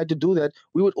time and tried to do that,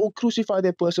 we would all crucify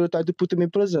that person and try to put them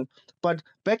in prison. But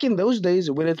back in those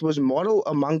days, when it was model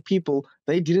among people,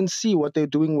 they didn't see what they're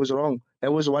doing was wrong.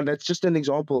 That was one. That's just an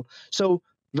example. So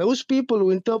those people who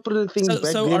interpreted things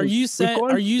back So then, are you we saying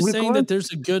that can't.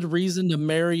 there's a good reason to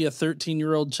marry a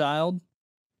 13-year-old child?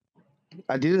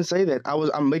 I didn't say that.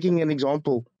 I'm making an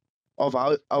example of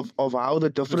how the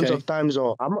difference Okay. of times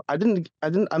are.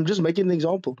 I'm just making an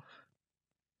example.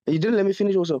 You didn't let me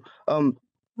finish also.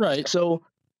 Right. So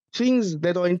things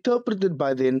that are interpreted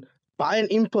by an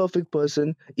imperfect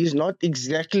person is not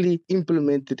exactly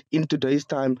implemented in today's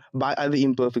time by other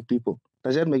imperfect people.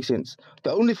 Does that make sense?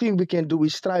 The only thing we can do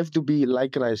is strive to be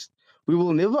like Christ. We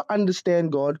will never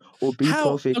understand God or be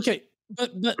How perfect. okay,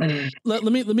 but let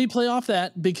me play off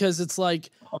that because it's like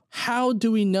how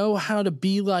do we know how to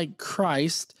be like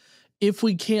Christ if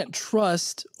we can't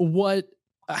trust what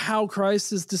how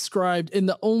Christ is described in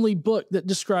the only book that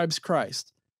describes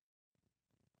Christ?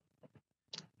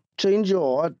 Change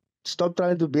your heart. Stop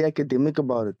trying to be academic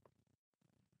about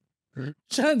it.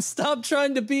 John, stop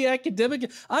trying to be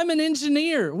academic. I'm an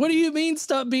engineer. What do you mean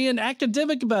stop being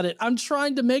academic about it? I'm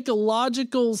trying to make a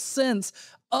logical sense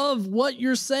of what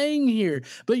you're saying here.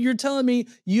 But you're telling me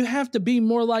you have to be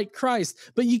more like Christ,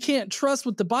 but you can't trust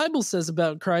what the Bible says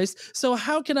about Christ. So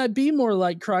how can I be more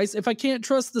like Christ if I can't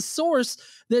trust the source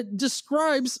that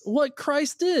describes what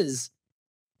Christ is?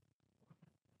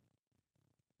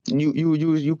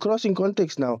 You crossing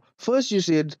context now. First, you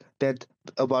said that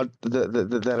about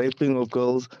the raping of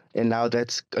girls, and now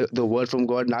that's the word from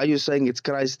God. Now you're saying it's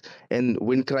Christ, and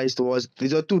when Christ was.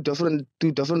 These are two different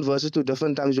verses, two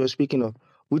different times you're speaking of.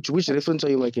 Which reference are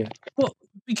you making? Well,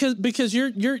 because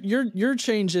you're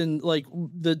changing like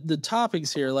the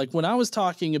topics here. Like when I was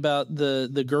talking about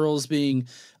the girls being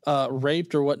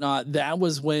raped or whatnot, that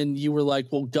was when you were like,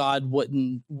 well, God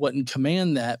wouldn't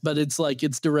command that, but it's like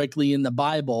it's directly in the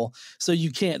Bible, so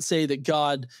you can't say that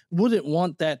God wouldn't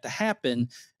want that to happen.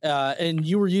 And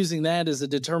you were using that as a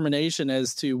determination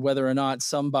as to whether or not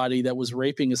somebody that was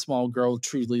raping a small girl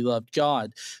truly loved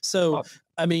God. So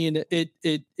I mean,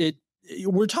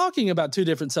 we're talking about two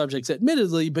different subjects,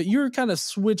 admittedly, but you're kind of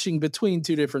switching between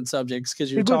two different subjects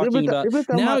because you're Because talking about every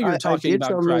time now you're I talking get about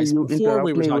somewhere, Christ. you Before we interrupt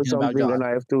were me with talking about something, God. and I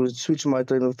have to switch my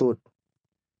train of thought.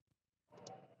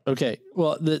 Okay,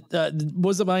 well, that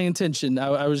wasn't my intention.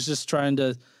 I was just trying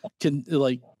to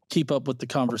keep up with the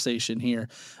conversation here.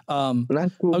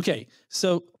 Not cool. Okay,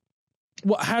 so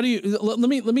how do you? Let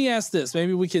me ask this.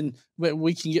 Maybe we can get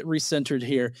recentered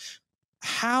here.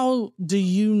 How do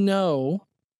you know?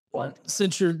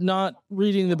 Since you're not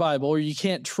reading the Bible, or you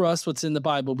can't trust what's in the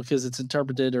Bible because it's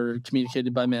interpreted or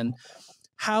communicated by men,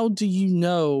 how do you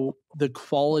know the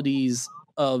qualities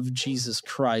of Jesus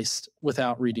Christ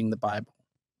without reading the Bible?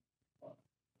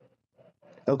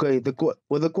 Okay, the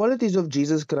qualities of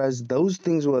Jesus Christ, those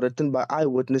things were written by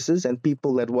eyewitnesses and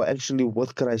people that were actually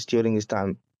with Christ during his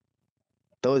time.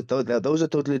 Those are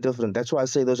totally different. That's why I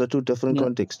say those are two different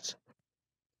contexts.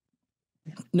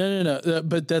 No.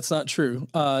 But that's not true.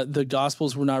 The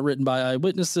Gospels were not written by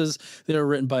eyewitnesses. They were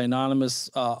written by anonymous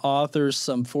authors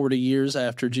some 40 years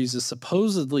after Jesus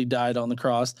supposedly died on the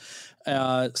cross.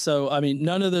 So, I mean,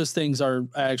 none of those things are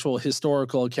actual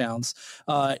historical accounts.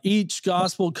 Each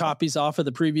gospel copies off of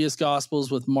the previous gospels,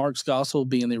 with Mark's gospel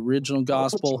being the original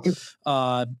gospel.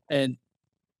 And,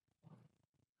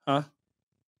 huh?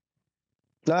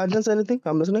 No, I didn't say anything.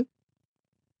 I'm listening.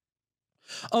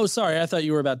 Oh, sorry. I thought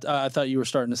you were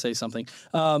starting to say something.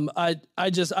 I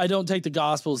don't take the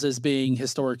Gospels as being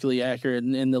historically accurate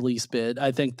in the least bit.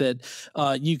 I think that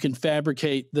you can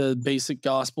fabricate the basic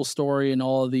gospel story and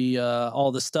all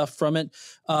the stuff from it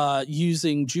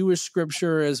using Jewish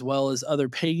scripture as well as other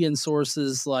pagan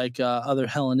sources like other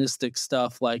Hellenistic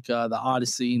stuff like the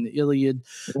Odyssey and the Iliad,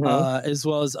 as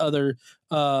well as other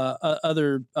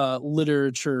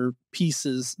literature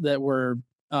pieces that were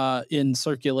in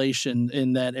circulation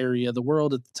in that area of the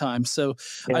world at the time. So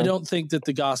I don't think that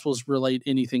the Gospels relate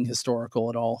anything historical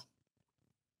at all.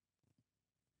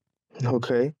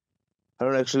 Okay. I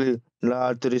don't actually know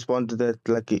how to respond to that.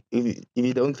 Like, if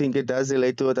you don't think it does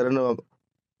relate to it, I don't know.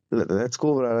 That's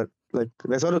cool, bro. Like,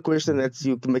 that's not a question. That's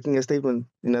you making a statement,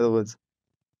 in other words.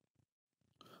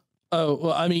 Oh,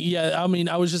 well, I mean, yeah, I mean,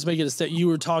 I was just making a statement. You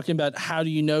were talking about how do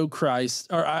you know Christ,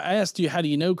 or I asked you, how do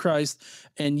you know Christ?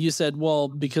 And you said, well,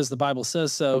 because the Bible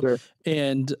says so. Okay.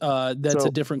 And that's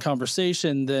a different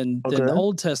conversation than the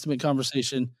Old Testament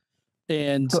conversation.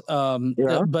 And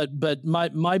but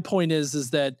my point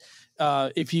is that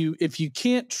if you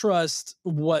can't trust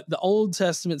what the Old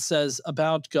Testament says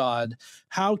about God,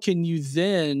 how can you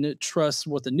then trust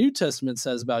what the New Testament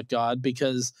says about God?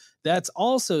 Because that's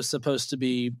also supposed to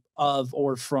be of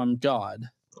or from God.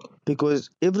 Because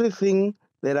everything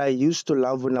that I used to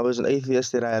love when I was an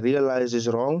atheist that I realized is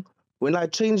wrong, when I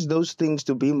changed those things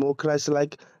to be more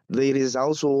Christ-like, the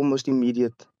results were almost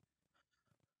immediate.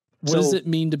 What does it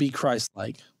mean to be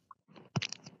Christ-like?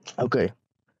 Okay.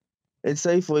 Let's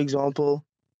say, for example,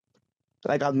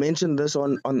 like I've mentioned this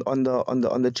on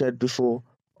the chat before,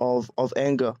 of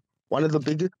anger. One of the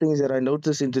biggest things that I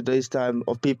notice in today's time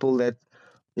of people that,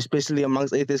 especially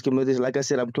amongst atheist communities, like I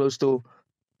said, I'm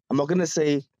not gonna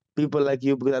say people like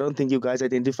you because I don't think you guys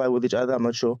identify with each other. I'm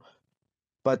not sure,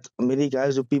 but many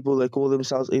guys or people that call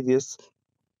themselves atheists,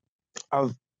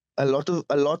 have a lot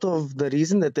of the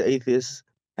reason that they're atheists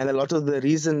and a lot of the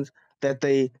reasons that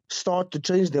they start to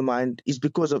change their mind is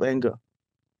because of anger.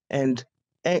 And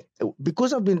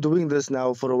because I've been doing this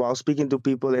now for a while, speaking to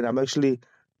people, and I'm actually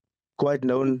quite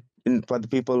known by the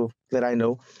people that I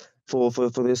know for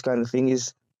this kind of thing,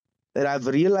 is that I've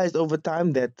realized over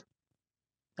time that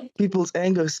people's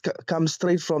anger comes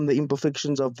straight from the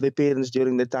imperfections of their parents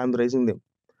during their time raising them.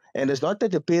 And it's not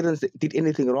that the parents did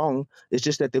anything wrong, it's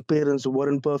just that the parents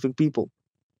weren't perfect people.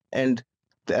 And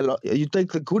you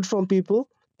take the good from people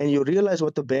and you realize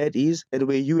what the bad is, and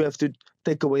where you have to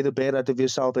take away the bad out of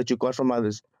yourself that you got from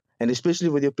others. And especially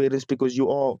with your parents, because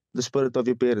you are the spirit of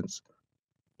your parents,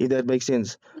 if that makes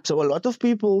sense. So a lot of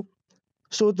people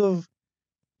sort of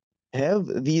have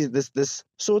this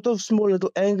sort of small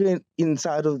little anger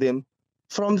inside of them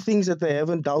from things that they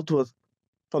haven't dealt with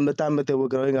from the time that they were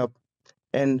growing up.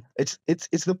 And it's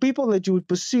the people that you would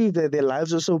perceive that their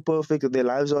lives are so perfect, that their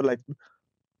lives are like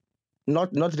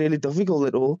not really difficult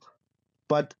at all,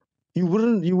 but you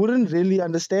wouldn't really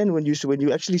understand when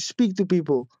you actually speak to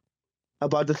people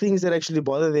about the things that actually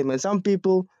bother them. And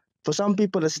for some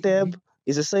people, a stab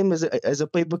is the same as a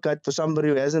paper cut for somebody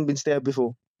who hasn't been stabbed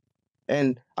before.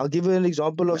 And I'll give you an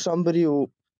example of somebody who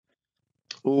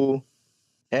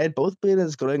had both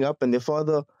parents growing up, and their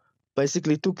father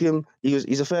basically took him.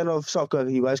 He's a fan of soccer.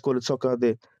 You guys call it soccer out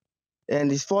there. And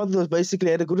his father was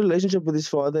basically had a good relationship with his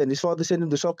father, and his father sent him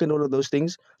to soccer and all of those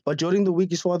things. But during the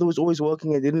week, his father was always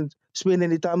working and didn't spend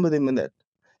any time with him in that.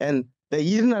 And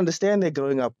he didn't understand that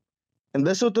growing up. And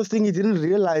this sort of thing he didn't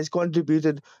realize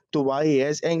contributed to why he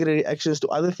has angry reactions to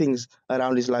other things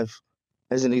around his life,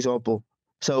 as an example.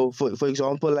 So, for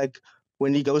example, like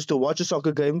when he goes to watch a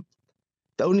soccer game,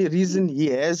 the only reason he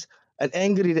has an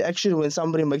angry reaction when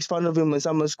somebody makes fun of him, when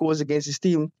someone scores against his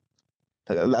team,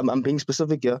 I'm being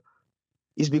specific here,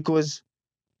 is because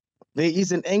there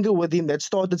is an anger with him that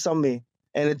started somewhere,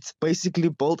 and it's basically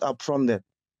built up from that.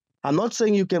 I'm not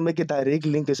saying you can make a direct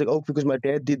link and say, oh, because my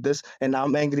dad did this and now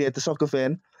I'm angry at the soccer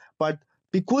fan. But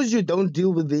because you don't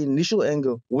deal with the initial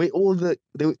anger, where all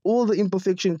the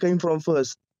imperfection came from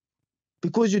first,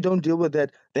 because you don't deal with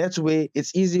that, that's where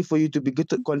it's easy for you to be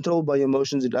controlled by your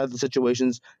emotions in other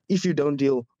situations if you don't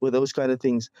deal with those kind of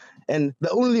things. And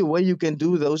the only way you can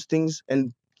do those things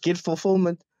and get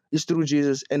fulfillment is through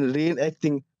Jesus and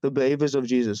reenacting the behaviors of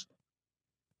Jesus.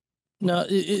 No,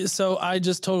 so I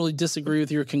just totally disagree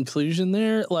with your conclusion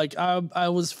there. Like I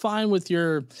was fine with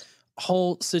your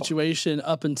whole situation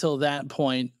up until that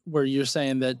point where you're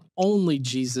saying that only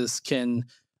Jesus can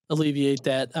alleviate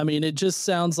that. I mean, it just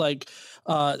sounds like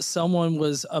someone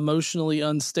was emotionally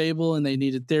unstable and they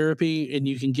needed therapy, and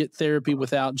you can get therapy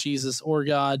without Jesus or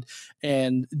God,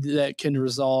 and that can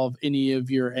resolve any of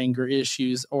your anger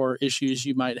issues or issues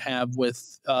you might have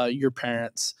with your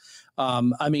parents.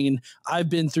 I mean, I've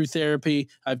been through therapy,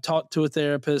 I've talked to a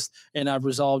therapist, and I've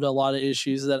resolved a lot of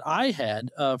issues that I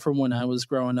had from when I was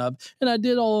growing up. And I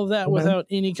did all of that without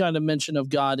any kind of mention of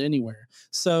God anywhere.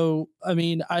 So, I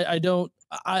mean, I don't.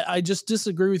 I just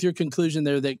disagree with your conclusion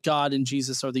there that God and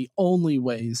Jesus are the only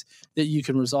ways that you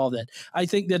can resolve that. I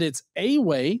think that it's a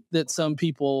way that some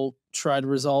people try to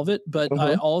resolve it, but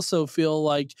I also feel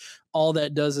like all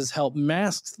that does is help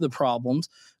mask the problems,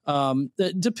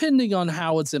 that depending on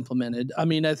how it's implemented. I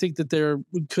mean, I think that there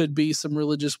could be some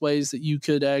religious ways that you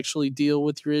could actually deal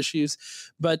with your issues,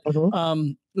 but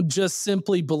just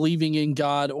simply believing in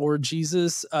God or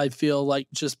Jesus, I feel like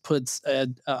just puts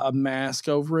a mask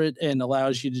over it and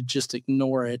allows you to just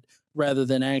ignore it rather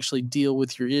than actually deal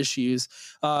with your issues.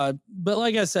 But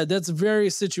like I said, that's very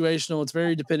situational. It's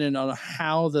very dependent on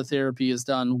how the therapy is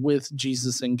done with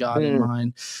Jesus and God in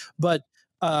mind. But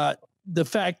the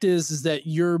fact is that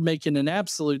you're making an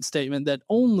absolute statement that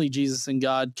only Jesus and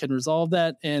God can resolve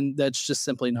that, and that's just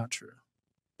simply not true.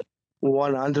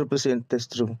 100% that's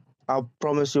true. I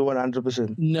promise you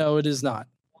 100%. No, it is not.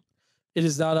 It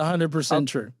is not 100%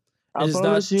 true. I It is not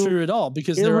promise you, true at all,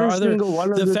 because there are every other single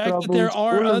one of the your fact that there troubles,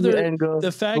 are all of your other anger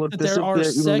the fact will that there are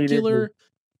disappear immediately. secular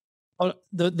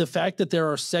the fact that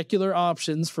there are secular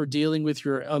options for dealing with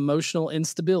your emotional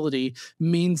instability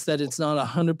means that it's not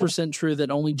 100% true that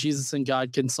only Jesus and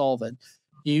God can solve it.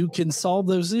 You can solve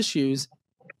those issues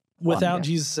without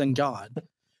Jesus and God.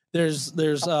 There's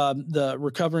the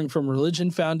Recovering from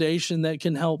Religion Foundation that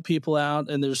can help people out,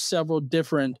 and there's several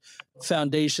different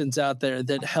foundations out there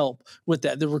that help with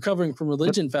that. The Recovering from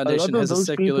Religion Foundation A lot of has a those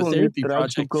secular people need therapy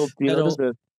drugs to project cope. You notice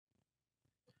that'll that?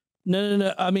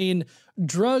 no. I mean,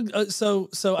 so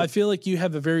I feel like you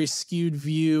have a very skewed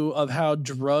view of how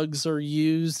drugs are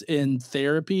used in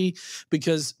therapy,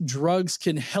 because drugs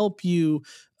can help you.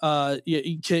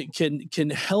 Can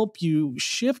help you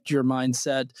shift your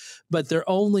mindset, but they're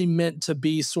only meant to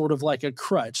be sort of like a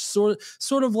crutch, sort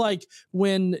of like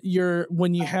when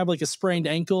you have like a sprained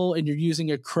ankle and you're using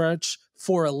a crutch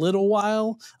for a little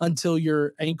while until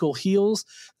your ankle heals.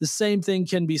 The same thing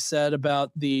can be said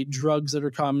about the drugs that are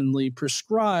commonly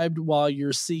prescribed while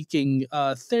you're seeking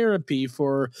therapy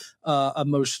for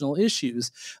emotional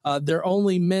issues. They're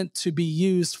only meant to be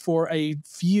used for a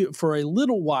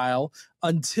little while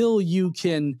until you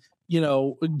can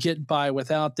get by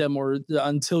without them, or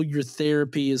until your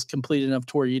therapy is complete enough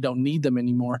to where you don't need them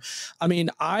anymore. I mean,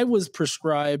 I was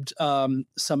prescribed some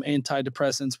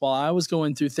antidepressants while I was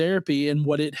going through therapy, and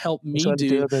what it helped me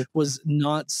do was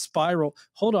not spiral.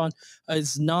 Hold on.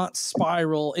 Is not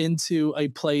spiral into a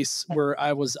place where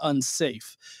I was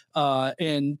unsafe.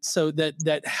 And so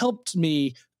that helped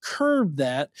me curb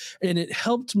that, and it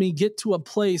helped me get to a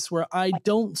place where I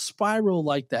don't spiral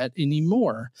like that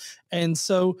anymore. And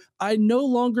so I no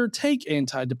longer take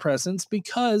antidepressants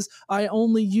because I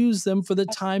only use them for the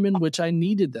time in which I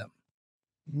needed them.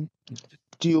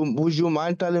 Would you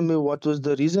mind telling me what was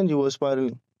the reason you were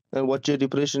spiraling and what your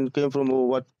depression came from, or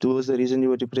what was the reason you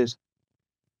were depressed?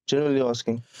 Generally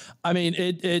asking. I mean,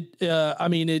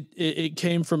 it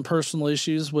came from personal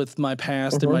issues with my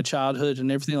past and Mm-hmm. my childhood and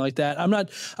everything like that.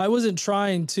 I wasn't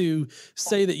trying to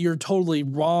say that you're totally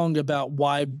wrong about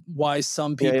why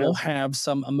some Yeah, yeah. people have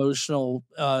some emotional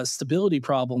stability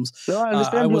problems. No, I I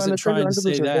understand you. I wasn't understand you trying to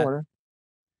say 100%. Don't that. worry.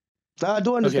 No, I do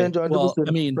Okay. understand you Well, I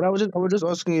 100%. mean, But I was just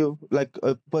asking you, like,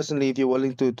 personally, if you're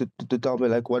willing to tell me,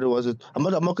 like, what it was. I'm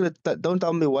not gonna. Don't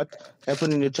tell me what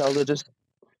happened in your childhood. Just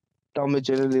tell me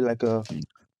generally, like a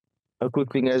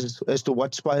quick thing as to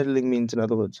what spiraling means. In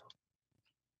other words,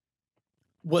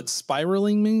 what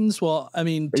spiraling means? Well, I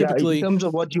mean, yeah, in typically terms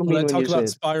of what you when I mean when talk you say about it.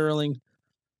 spiraling,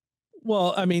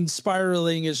 well, I mean,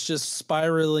 spiraling is just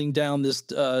spiraling down this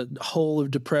hole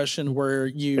of depression where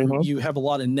Mm-hmm. you have a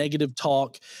lot of negative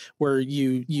talk, where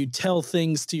you tell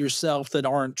things to yourself that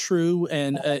aren't true,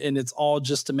 and it's all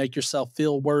just to make yourself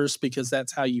feel worse because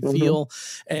that's how you Mm-hmm. feel,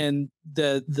 and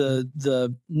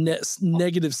the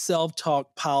negative self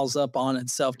talk piles up on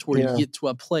itself to where you Yeah, get to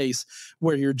a place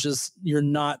where you're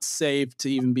not safe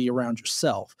to even be around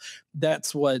yourself.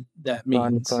 That's what that I means.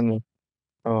 understand you.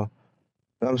 Oh,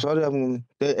 I'm sorry.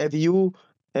 Have you?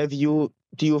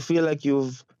 Do you feel like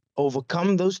you've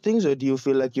overcome those things, or do you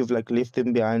feel like you've like left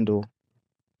them behind, or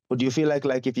do you feel like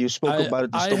if you spoke about it,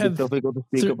 it'd I still be have difficult to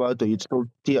speak through about, or you'd still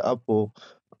tear up, or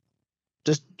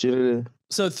just generally?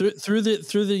 so through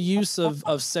the use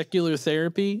of secular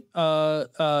therapy,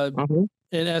 Mm-hmm.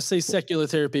 and I say secular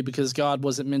therapy because God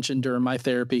wasn't mentioned during my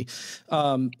therapy.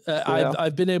 Yeah.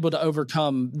 I've been able to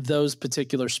overcome those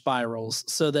particular spirals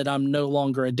so that I'm no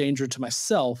longer a danger to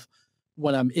myself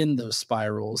when I'm in those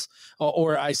spirals,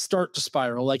 or I start to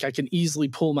spiral. Like I can easily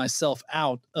pull myself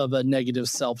out of a negative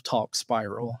self talk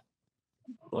spiral.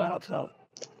 Wow.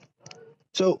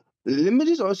 So let me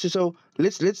just ask you. So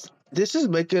let's just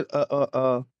make it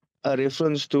a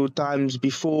reference to times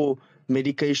before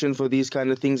medication for these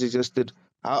kind of things existed.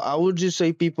 How would you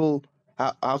say people?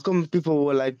 How come people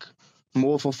were like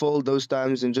more fulfilled those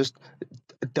times and just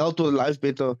dealt with life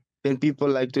better than people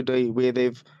like today, where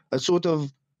they've a sort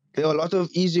of there are a lot of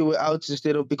easy way outs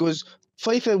instead of because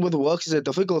faith with works is a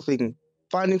difficult thing.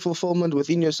 Finding fulfillment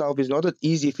within yourself is not an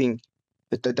easy thing.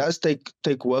 It does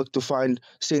take work to find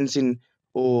sense in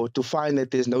or to find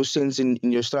that there's no sense in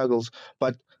your struggles.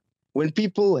 But when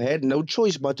people had no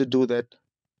choice but to do that,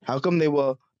 how come they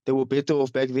were better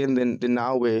off back then than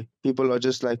now, where people are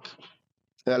just like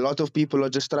a lot of people are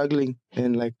just struggling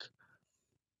and like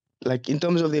in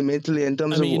terms of their mentally, in I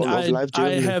terms mean, of life I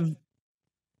generally. have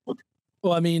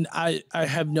Well, I mean, I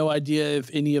have no idea if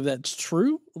any of that's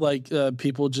true. Like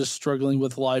people just struggling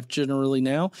with life generally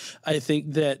now. I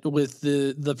think that with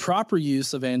the proper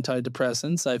use of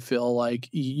antidepressants, I feel like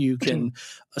you can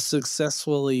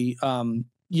successfully, bring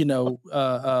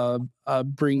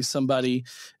somebody,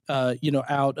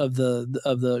 out of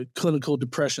the clinical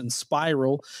depression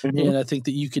spiral. Mm-hmm. And I think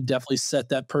that you could definitely set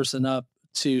that person up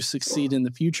to succeed in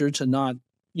the future to not,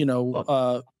 you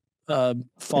know,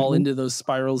 fall Mm-hmm. into those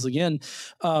spirals again.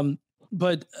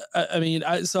 But I mean,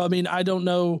 I don't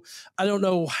know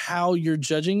how you're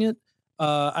judging it.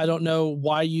 I don't know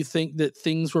why you think that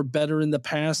things were better in the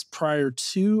past prior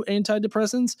to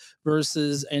antidepressants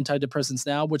versus antidepressants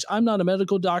now, which I'm not a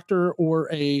medical doctor or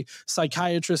a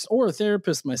psychiatrist or a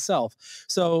therapist myself.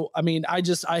 So, I mean,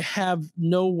 I have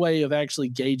no way of actually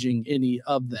gauging any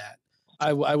of that.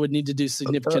 I would need to do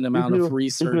significant If amount of you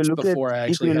research look at before I if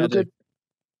actually you had look to. at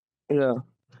yeah,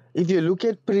 if you look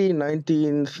at pre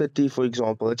 1930, for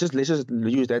example, let's just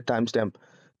use that timestamp.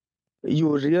 You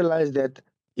will realize that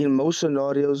in most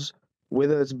scenarios,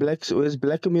 whether it's black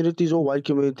communities or white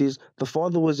communities, the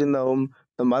father was in the home,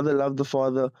 the mother loved the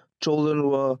father, children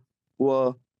were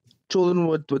were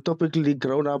typically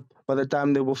grown up by the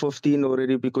time they were 15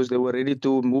 already because they were ready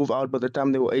to move out by the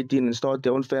time they were 18 and start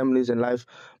their own families and life.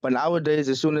 But nowadays,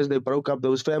 as soon as they broke up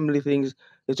those family things,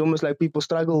 it's almost like people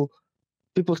struggle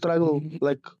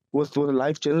like with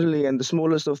life generally, and the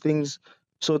smallest of things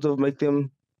sort of make them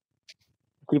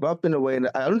keep up in a way. And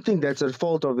I don't think that's a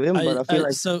fault of them, but I feel I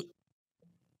like so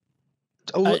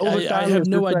over I time have it's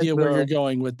no just like idea where you're the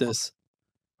going with this.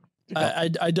 yeah.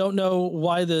 I don't know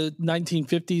why the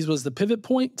 1950s was the pivot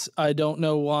point. I don't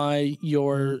know why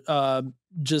you're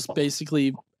just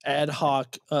basically ad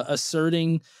hoc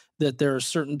asserting that there are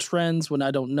certain trends when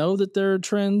I don't know that there are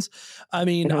trends. I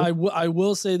mean, Mhm. I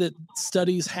will say that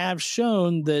studies have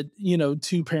shown that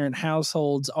two parent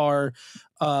households are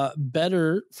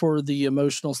better for the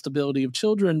emotional stability of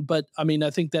children. But I mean,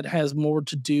 I think that has more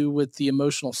to do with the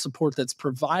emotional support that's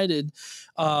provided,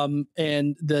 and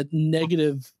the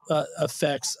negative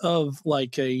effects of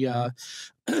like a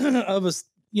of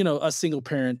a single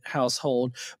parent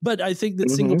household. But I think that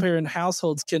single Mm-hmm. parent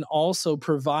households can also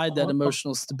provide that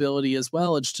emotional stability as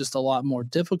well. It's just a lot more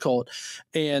difficult.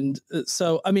 And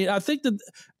so, I mean, I think that,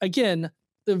 again,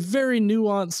 a very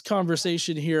nuanced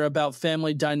conversation here about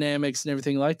family dynamics and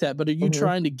everything like that. But are you Mm-hmm.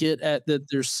 trying to get at that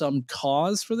there's some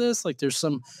cause for this? Like there's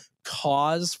some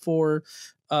cause for,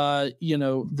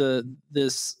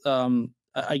 this,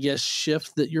 I guess,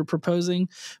 shift that you're proposing?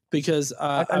 Because,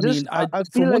 I I just mean, I I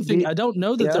for feel one like thing, the I don't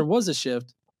know that yeah. there was a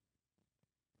shift.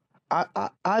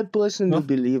 I personally Huh?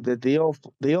 believe that they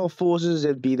are forces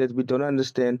that be that we don't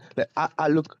understand. Like I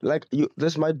look like you.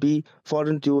 This might be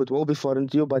foreign to you. It will be foreign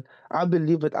to you. But I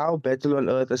believe that our battle on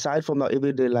earth, aside from our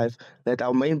everyday life, that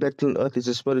our main battle on earth is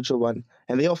a spiritual one.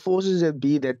 And there are forces that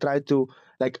be that try to,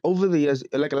 like, over the years.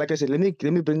 Like I said, let me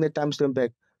bring that timestamp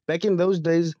back. Back in those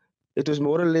days, it was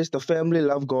more or less the family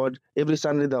loved God. Every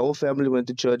Sunday, the whole family went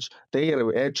to church. They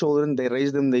had children. They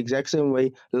raised them the exact same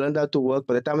way. Learned how to work.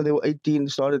 By the time they were 18,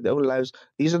 started their own lives.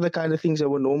 These are the kind of things that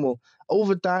were normal.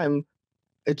 Over time,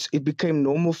 it became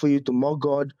normal for you to mock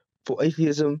God. For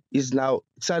atheism is now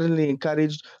suddenly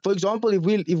encouraged. For example, if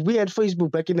we had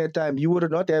Facebook back in that time, you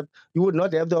would not have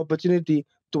the opportunity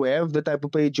to have the type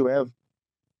of page you have,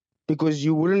 because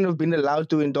you wouldn't have been allowed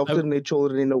to I indoctrinate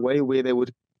children in a way where they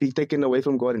would be taken away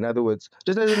from God. In other words,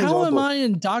 just as an How am example, I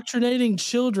indoctrinating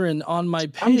children on my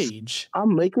I'm s- page?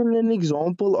 I'm making an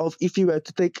example of if you had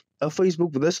to take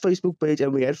this Facebook page,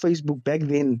 and we had Facebook back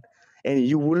then, and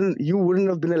you wouldn't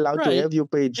have been allowed to Right. have your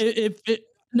page. If it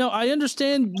No, I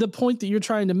understand the point that you're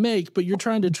trying to make, but you're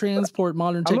trying to transport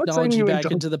modern I'm not saying technology you back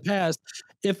indulge. into the past.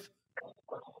 If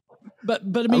but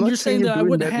I I'm mean, not you're saying saying you're that I doing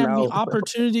wouldn't that have the now.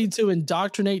 opportunity to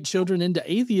indoctrinate children into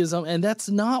atheism, and that's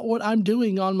not what I'm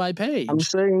doing on my I'm page.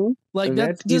 saying Like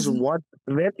that that is doesn't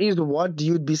what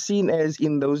you'd be seen as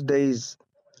in those days,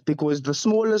 because the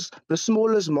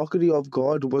smallest mockery of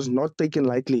God was not taken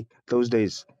lightly those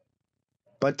days.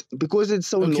 But because it's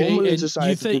so okay, normal in and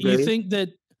society today,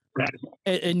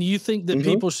 you think that mhm,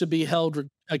 people should be held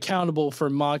accountable for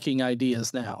mocking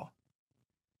ideas now.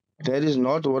 that is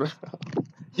not what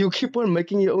you keep on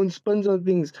making your own spins on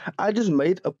things. I just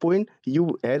made a point.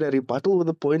 You had a rebuttal with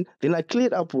a point. Then I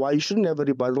cleared up why you shouldn't have a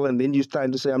rebuttal, and then you're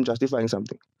trying to say I'm justifying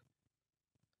something.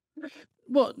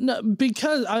 Well, no,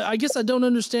 because I guess I don't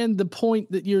understand the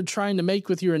point that you're trying to make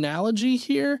with your analogy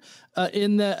here.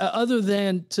 In that, other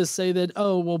than to say that,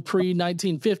 oh, well, pre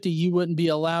 1950, you wouldn't be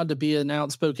allowed to be an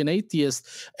outspoken atheist,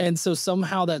 and so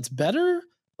somehow that's better.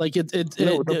 Like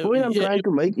No, the point I'm it trying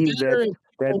to would make be is that better if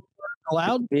that people weren't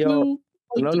allowed they are to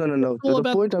like no be no no no. critical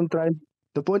about.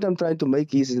 The point I'm trying to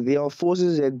make is there are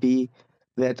forces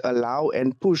that allow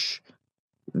and push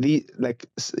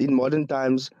in modern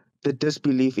times the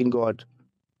disbelief in God.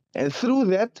 And through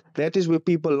that is where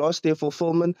people lost their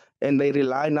fulfillment, and they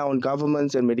rely now on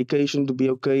governments and medication to be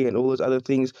okay and all those other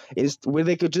things, where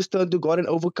they could just turn to God and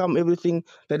overcome everything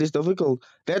that is difficult.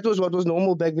 That was what was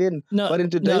normal back then. No, But in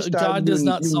no, today's time, God you, does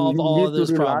not you, solve you all need of to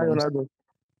those rely on problems. others.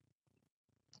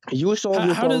 You solve How,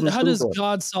 your how does problems how through does God.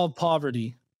 God solve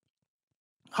poverty?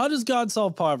 How does God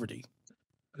solve poverty?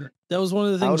 That was one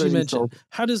of the How things you does He mentioned. solve?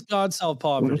 How does God solve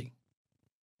Mhm. poverty?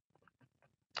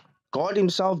 God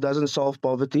Himself doesn't solve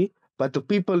poverty, but the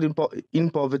people in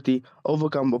poverty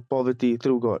overcome poverty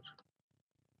through God.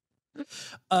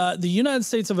 The United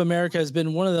States of America has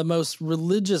been one of the most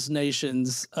religious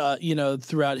nations,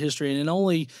 throughout history, and it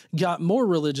only got more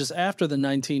religious after the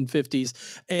 1950s.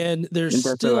 And there's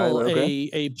That's right. still Okay.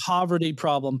 a poverty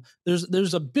problem.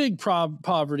 There's a big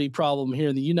poverty problem here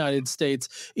in the United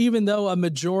States, even though a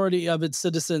majority of its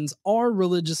citizens are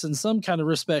religious in some kind of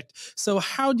respect. So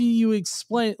how do you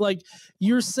explain? Like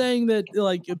you're saying that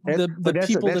like the But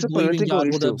that's a, people that's that a believe in political God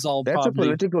would issue. absolve That's a poverty.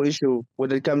 political issue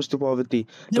when it comes to poverty.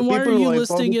 The Then why are people who you are in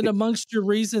listing it poverty, amongst your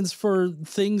reasons for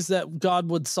things that God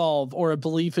would solve or a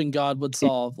belief in God would y-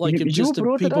 solve? Like you, if you just if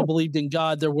brought it people up. believed in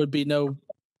God, there would be no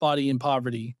body in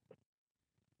poverty.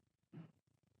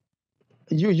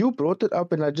 You brought it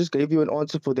up, and I just gave you an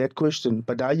answer for that question.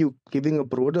 But are you giving a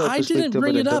broader I didn't perspective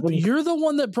bring and a it up. different? You're the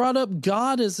one that brought up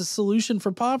God as a solution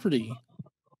for poverty.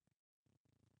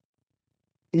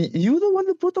 You the one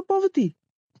that brought up poverty.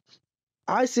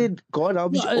 I said God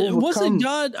helps No, you it wasn't overcome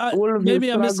God. all of your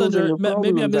struggles and your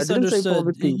Maybe I problems. I didn't say misunderstood.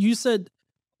 poverty. You said,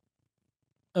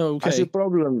 oh, I said okay.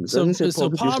 problems. I So didn't say so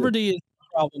poverty. Sir. poverty is a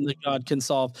problem that God can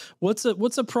solve. What's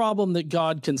a problem that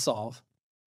God can solve?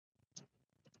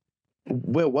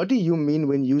 Well, what do you mean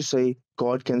when you say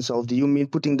God can solve? Do you mean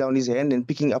putting down His hand and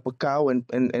picking up a cow and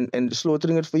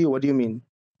slaughtering it for you? What do you mean?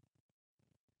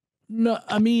 No,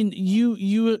 I mean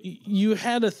you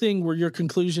had a thing where your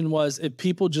conclusion was if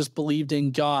people just believed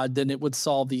in God, then it would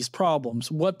solve these problems.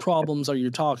 What problems are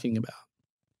you talking about?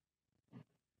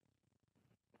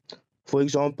 For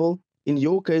example, in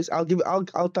your case,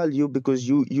 I'll tell you because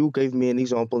you gave me an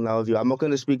example now of you. I'm not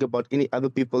going to speak about any other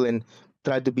people and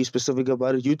try to be specific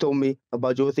about it. You told me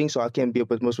about your thing, so I can be a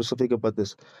bit more specific about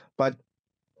this. But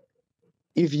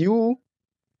if you,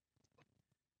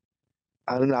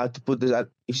 I don't know how to put this.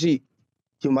 You see,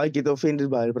 you might get offended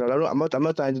by it, but I'm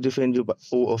not trying to defend you, but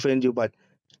or offend you. But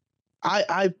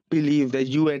I believe that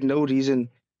you had no reason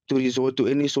to resort to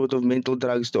any sort of mental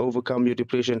drugs to overcome your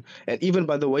depression. And even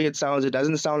by the way it sounds, it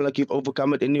doesn't sound like you've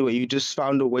overcome it anyway. You just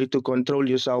found a way to control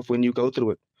yourself when you go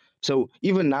through it. So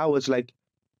even now, it's like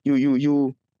you you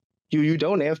you you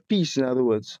don't have peace. In other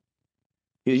words,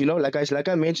 you know, like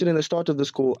I mentioned in the start of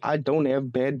this call, I don't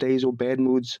have bad days or bad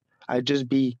moods. I just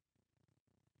be,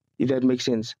 if that makes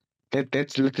sense.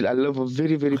 That's literally, I live a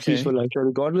very, very Okay. peaceful life. So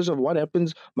regardless of what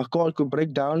happens, my car could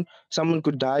break down, someone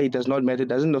could die, it does not matter. It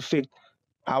doesn't affect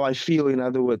how I feel, in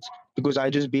other words, because I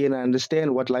just be and I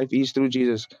understand what life is through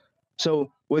Jesus.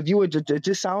 So with you, it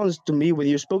just sounds to me, when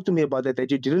you spoke to me about that, that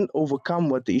you didn't overcome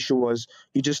what the issue was.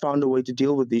 You just found a way to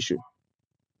deal with the issue.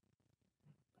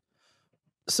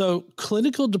 So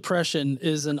clinical depression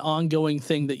is an ongoing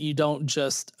thing that you don't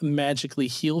just magically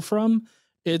heal from.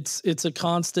 It's a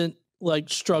constant like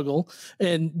struggle,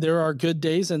 and there are good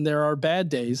days and there are bad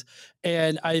days.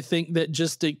 And I think that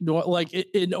just ignore like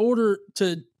in order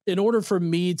for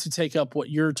me to take up what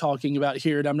you're talking about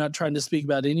here, and I'm not trying to speak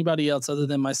about anybody else other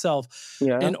than myself,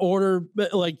 Yeah. in order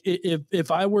but like if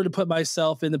I were to put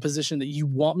myself in the position that you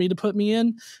want me to put me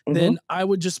in, Mm-hmm. then I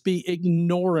would just be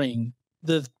ignoring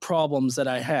the problems that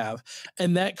I have.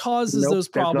 And that causes Nope, those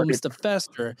that's not problems it. to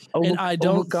fester. And I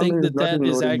don't think Overcoming is that not that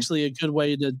is ignoring. actually a good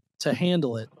way to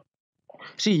handle it.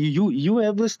 See, you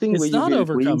have this thing It's not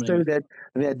where you say overcoming.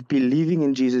 that believing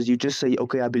in Jesus, you just say,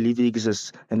 okay, I believe he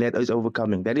exists, and that is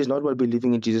overcoming. That is not what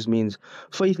believing in Jesus means.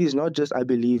 Faith is not just I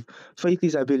believe. Faith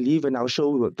is I believe, and I'll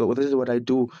show you. This is what I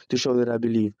do to show that I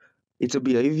believe. It's a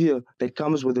behavior that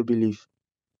comes with a belief.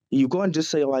 You can't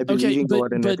just say, oh, I believe Okay, in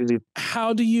God, and that is it.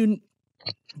 how do you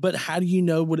how do you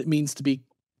know what it means to be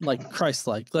like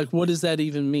Christ-like? Like what does that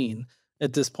even mean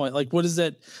at this point? Like what does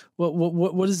that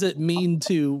what does it mean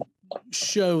to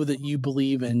show that you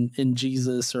believe in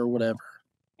Jesus or whatever?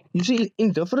 You see,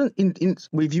 in different in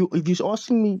if you're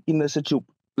asking me in a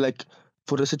like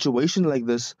for a situation like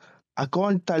this, I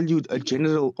can't tell you a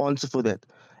general answer for that,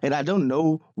 and I don't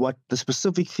know what the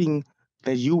specific thing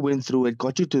that you went through and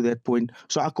got you to that point.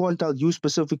 So I can't tell you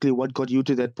specifically what got you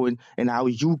to that point and how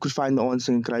you could find the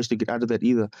answer in Christ to get out of that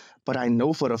either. But I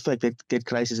know for a fact that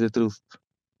Christ is the truth,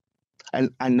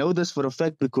 and I know this for a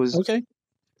fact because Okay.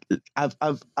 I've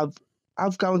I've I've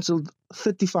I've counseled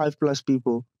 35 plus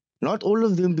people. Not all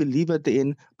of them believe at the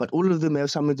end, but all of them have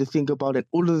something to think about, and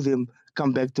all of them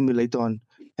come back to me later on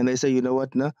and they say, you know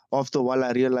what, nah, after a while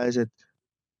I realize that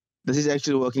this is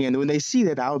actually working. And when they see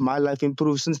that how my life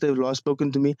improved since they've last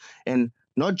spoken to me, and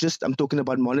not just I'm talking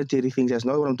about monetary things, that's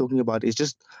not what I'm talking about. It's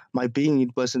just my being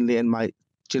it personally and my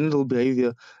general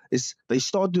behavior is they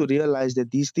start to realize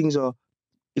that these things are,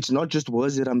 it's not just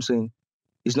words that I'm saying.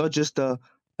 It's not just a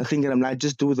thing that I'm like,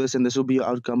 just do this and this will be your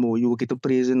outcome, or you will get a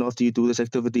present after you do this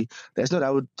activity. That's not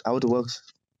how it works.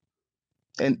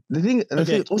 And the thing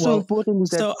Okay, also well, important is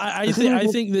that so the thing is I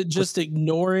that think that just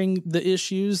ignoring the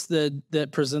issues that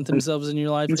present themselves in your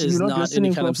life you see, you're is not not any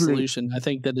listening kind of properly. solution. I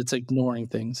think that it's ignoring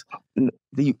things. I am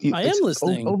It's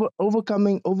listening.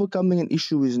 overcoming an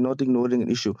issue is not ignoring an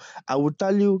issue. I would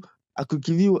tell you, I could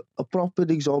give you a proper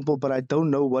example, but I don't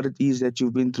know what it is that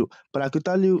you've been through. But I could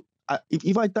tell you,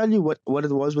 if I tell you what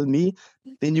it was with me,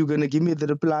 then you're gonna give me the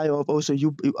reply of also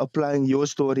you applying your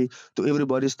story to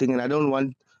everybody's thing, and I don't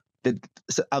want that.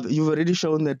 So you've already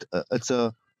shown that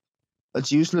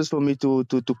it's useless for me to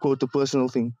quote a personal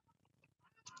thing.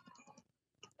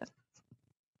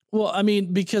 Well, I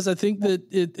mean, because I think that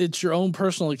it's your own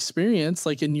personal experience.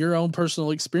 Like in your own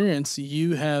personal experience,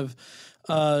 you have,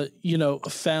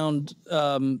 found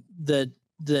that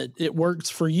it works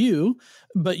for you,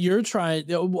 but you're trying.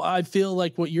 I feel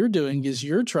like what you're doing is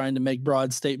you're trying to make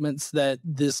broad statements that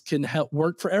this can help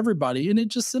work for everybody, and it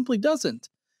just simply doesn't.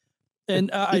 It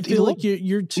And I it feel was. like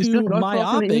you're It's just too not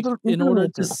properly myopic in order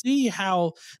to implemented. see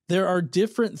how there are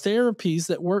different therapies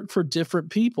that work for different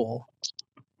people.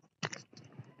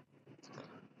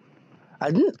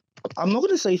 I didn't. I'm not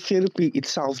going to say therapy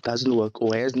itself doesn't work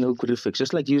or has no good effects.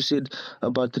 Just like you said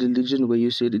about religion, where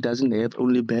you said it doesn't have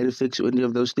only bad effects or any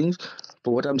of those things.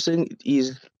 But what I'm saying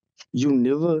is, You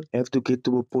never have to get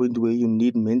to a point where you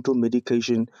need mental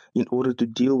medication in order to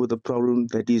deal with a problem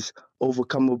that is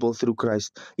overcomable through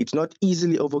Christ. It's not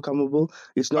easily overcomable.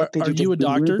 It's not that Are you you a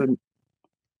just believe doctor? and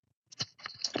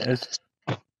yes.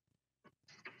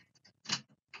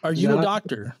 Are you a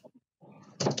doctor?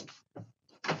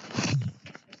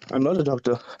 I'm not a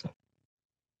doctor.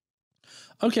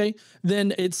 Okay,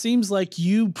 then it seems like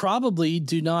you probably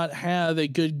do not have a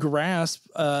good grasp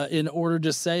in order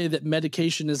to say that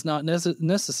medication is not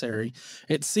necessary.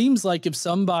 It seems like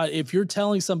if you're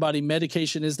telling somebody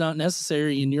medication is not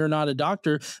necessary and you're not a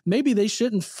doctor, maybe they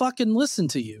shouldn't fucking listen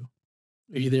to you.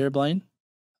 Are you there, Blaine?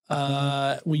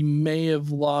 We may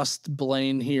have lost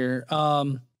Blaine here.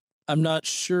 I'm not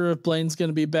sure if Blaine's going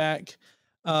to be back.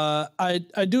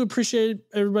 I do appreciate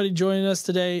everybody joining us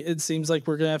today. It seems like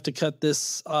we're gonna have to cut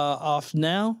this off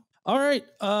now. All right.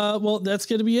 Well, that's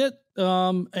gonna be it.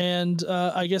 And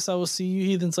I guess I will see you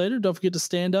heathens later. Don't forget to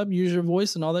stand up, use your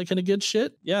voice, and all that kind of good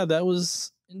shit. Yeah, that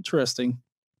was interesting.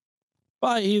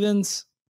 Bye, heathens.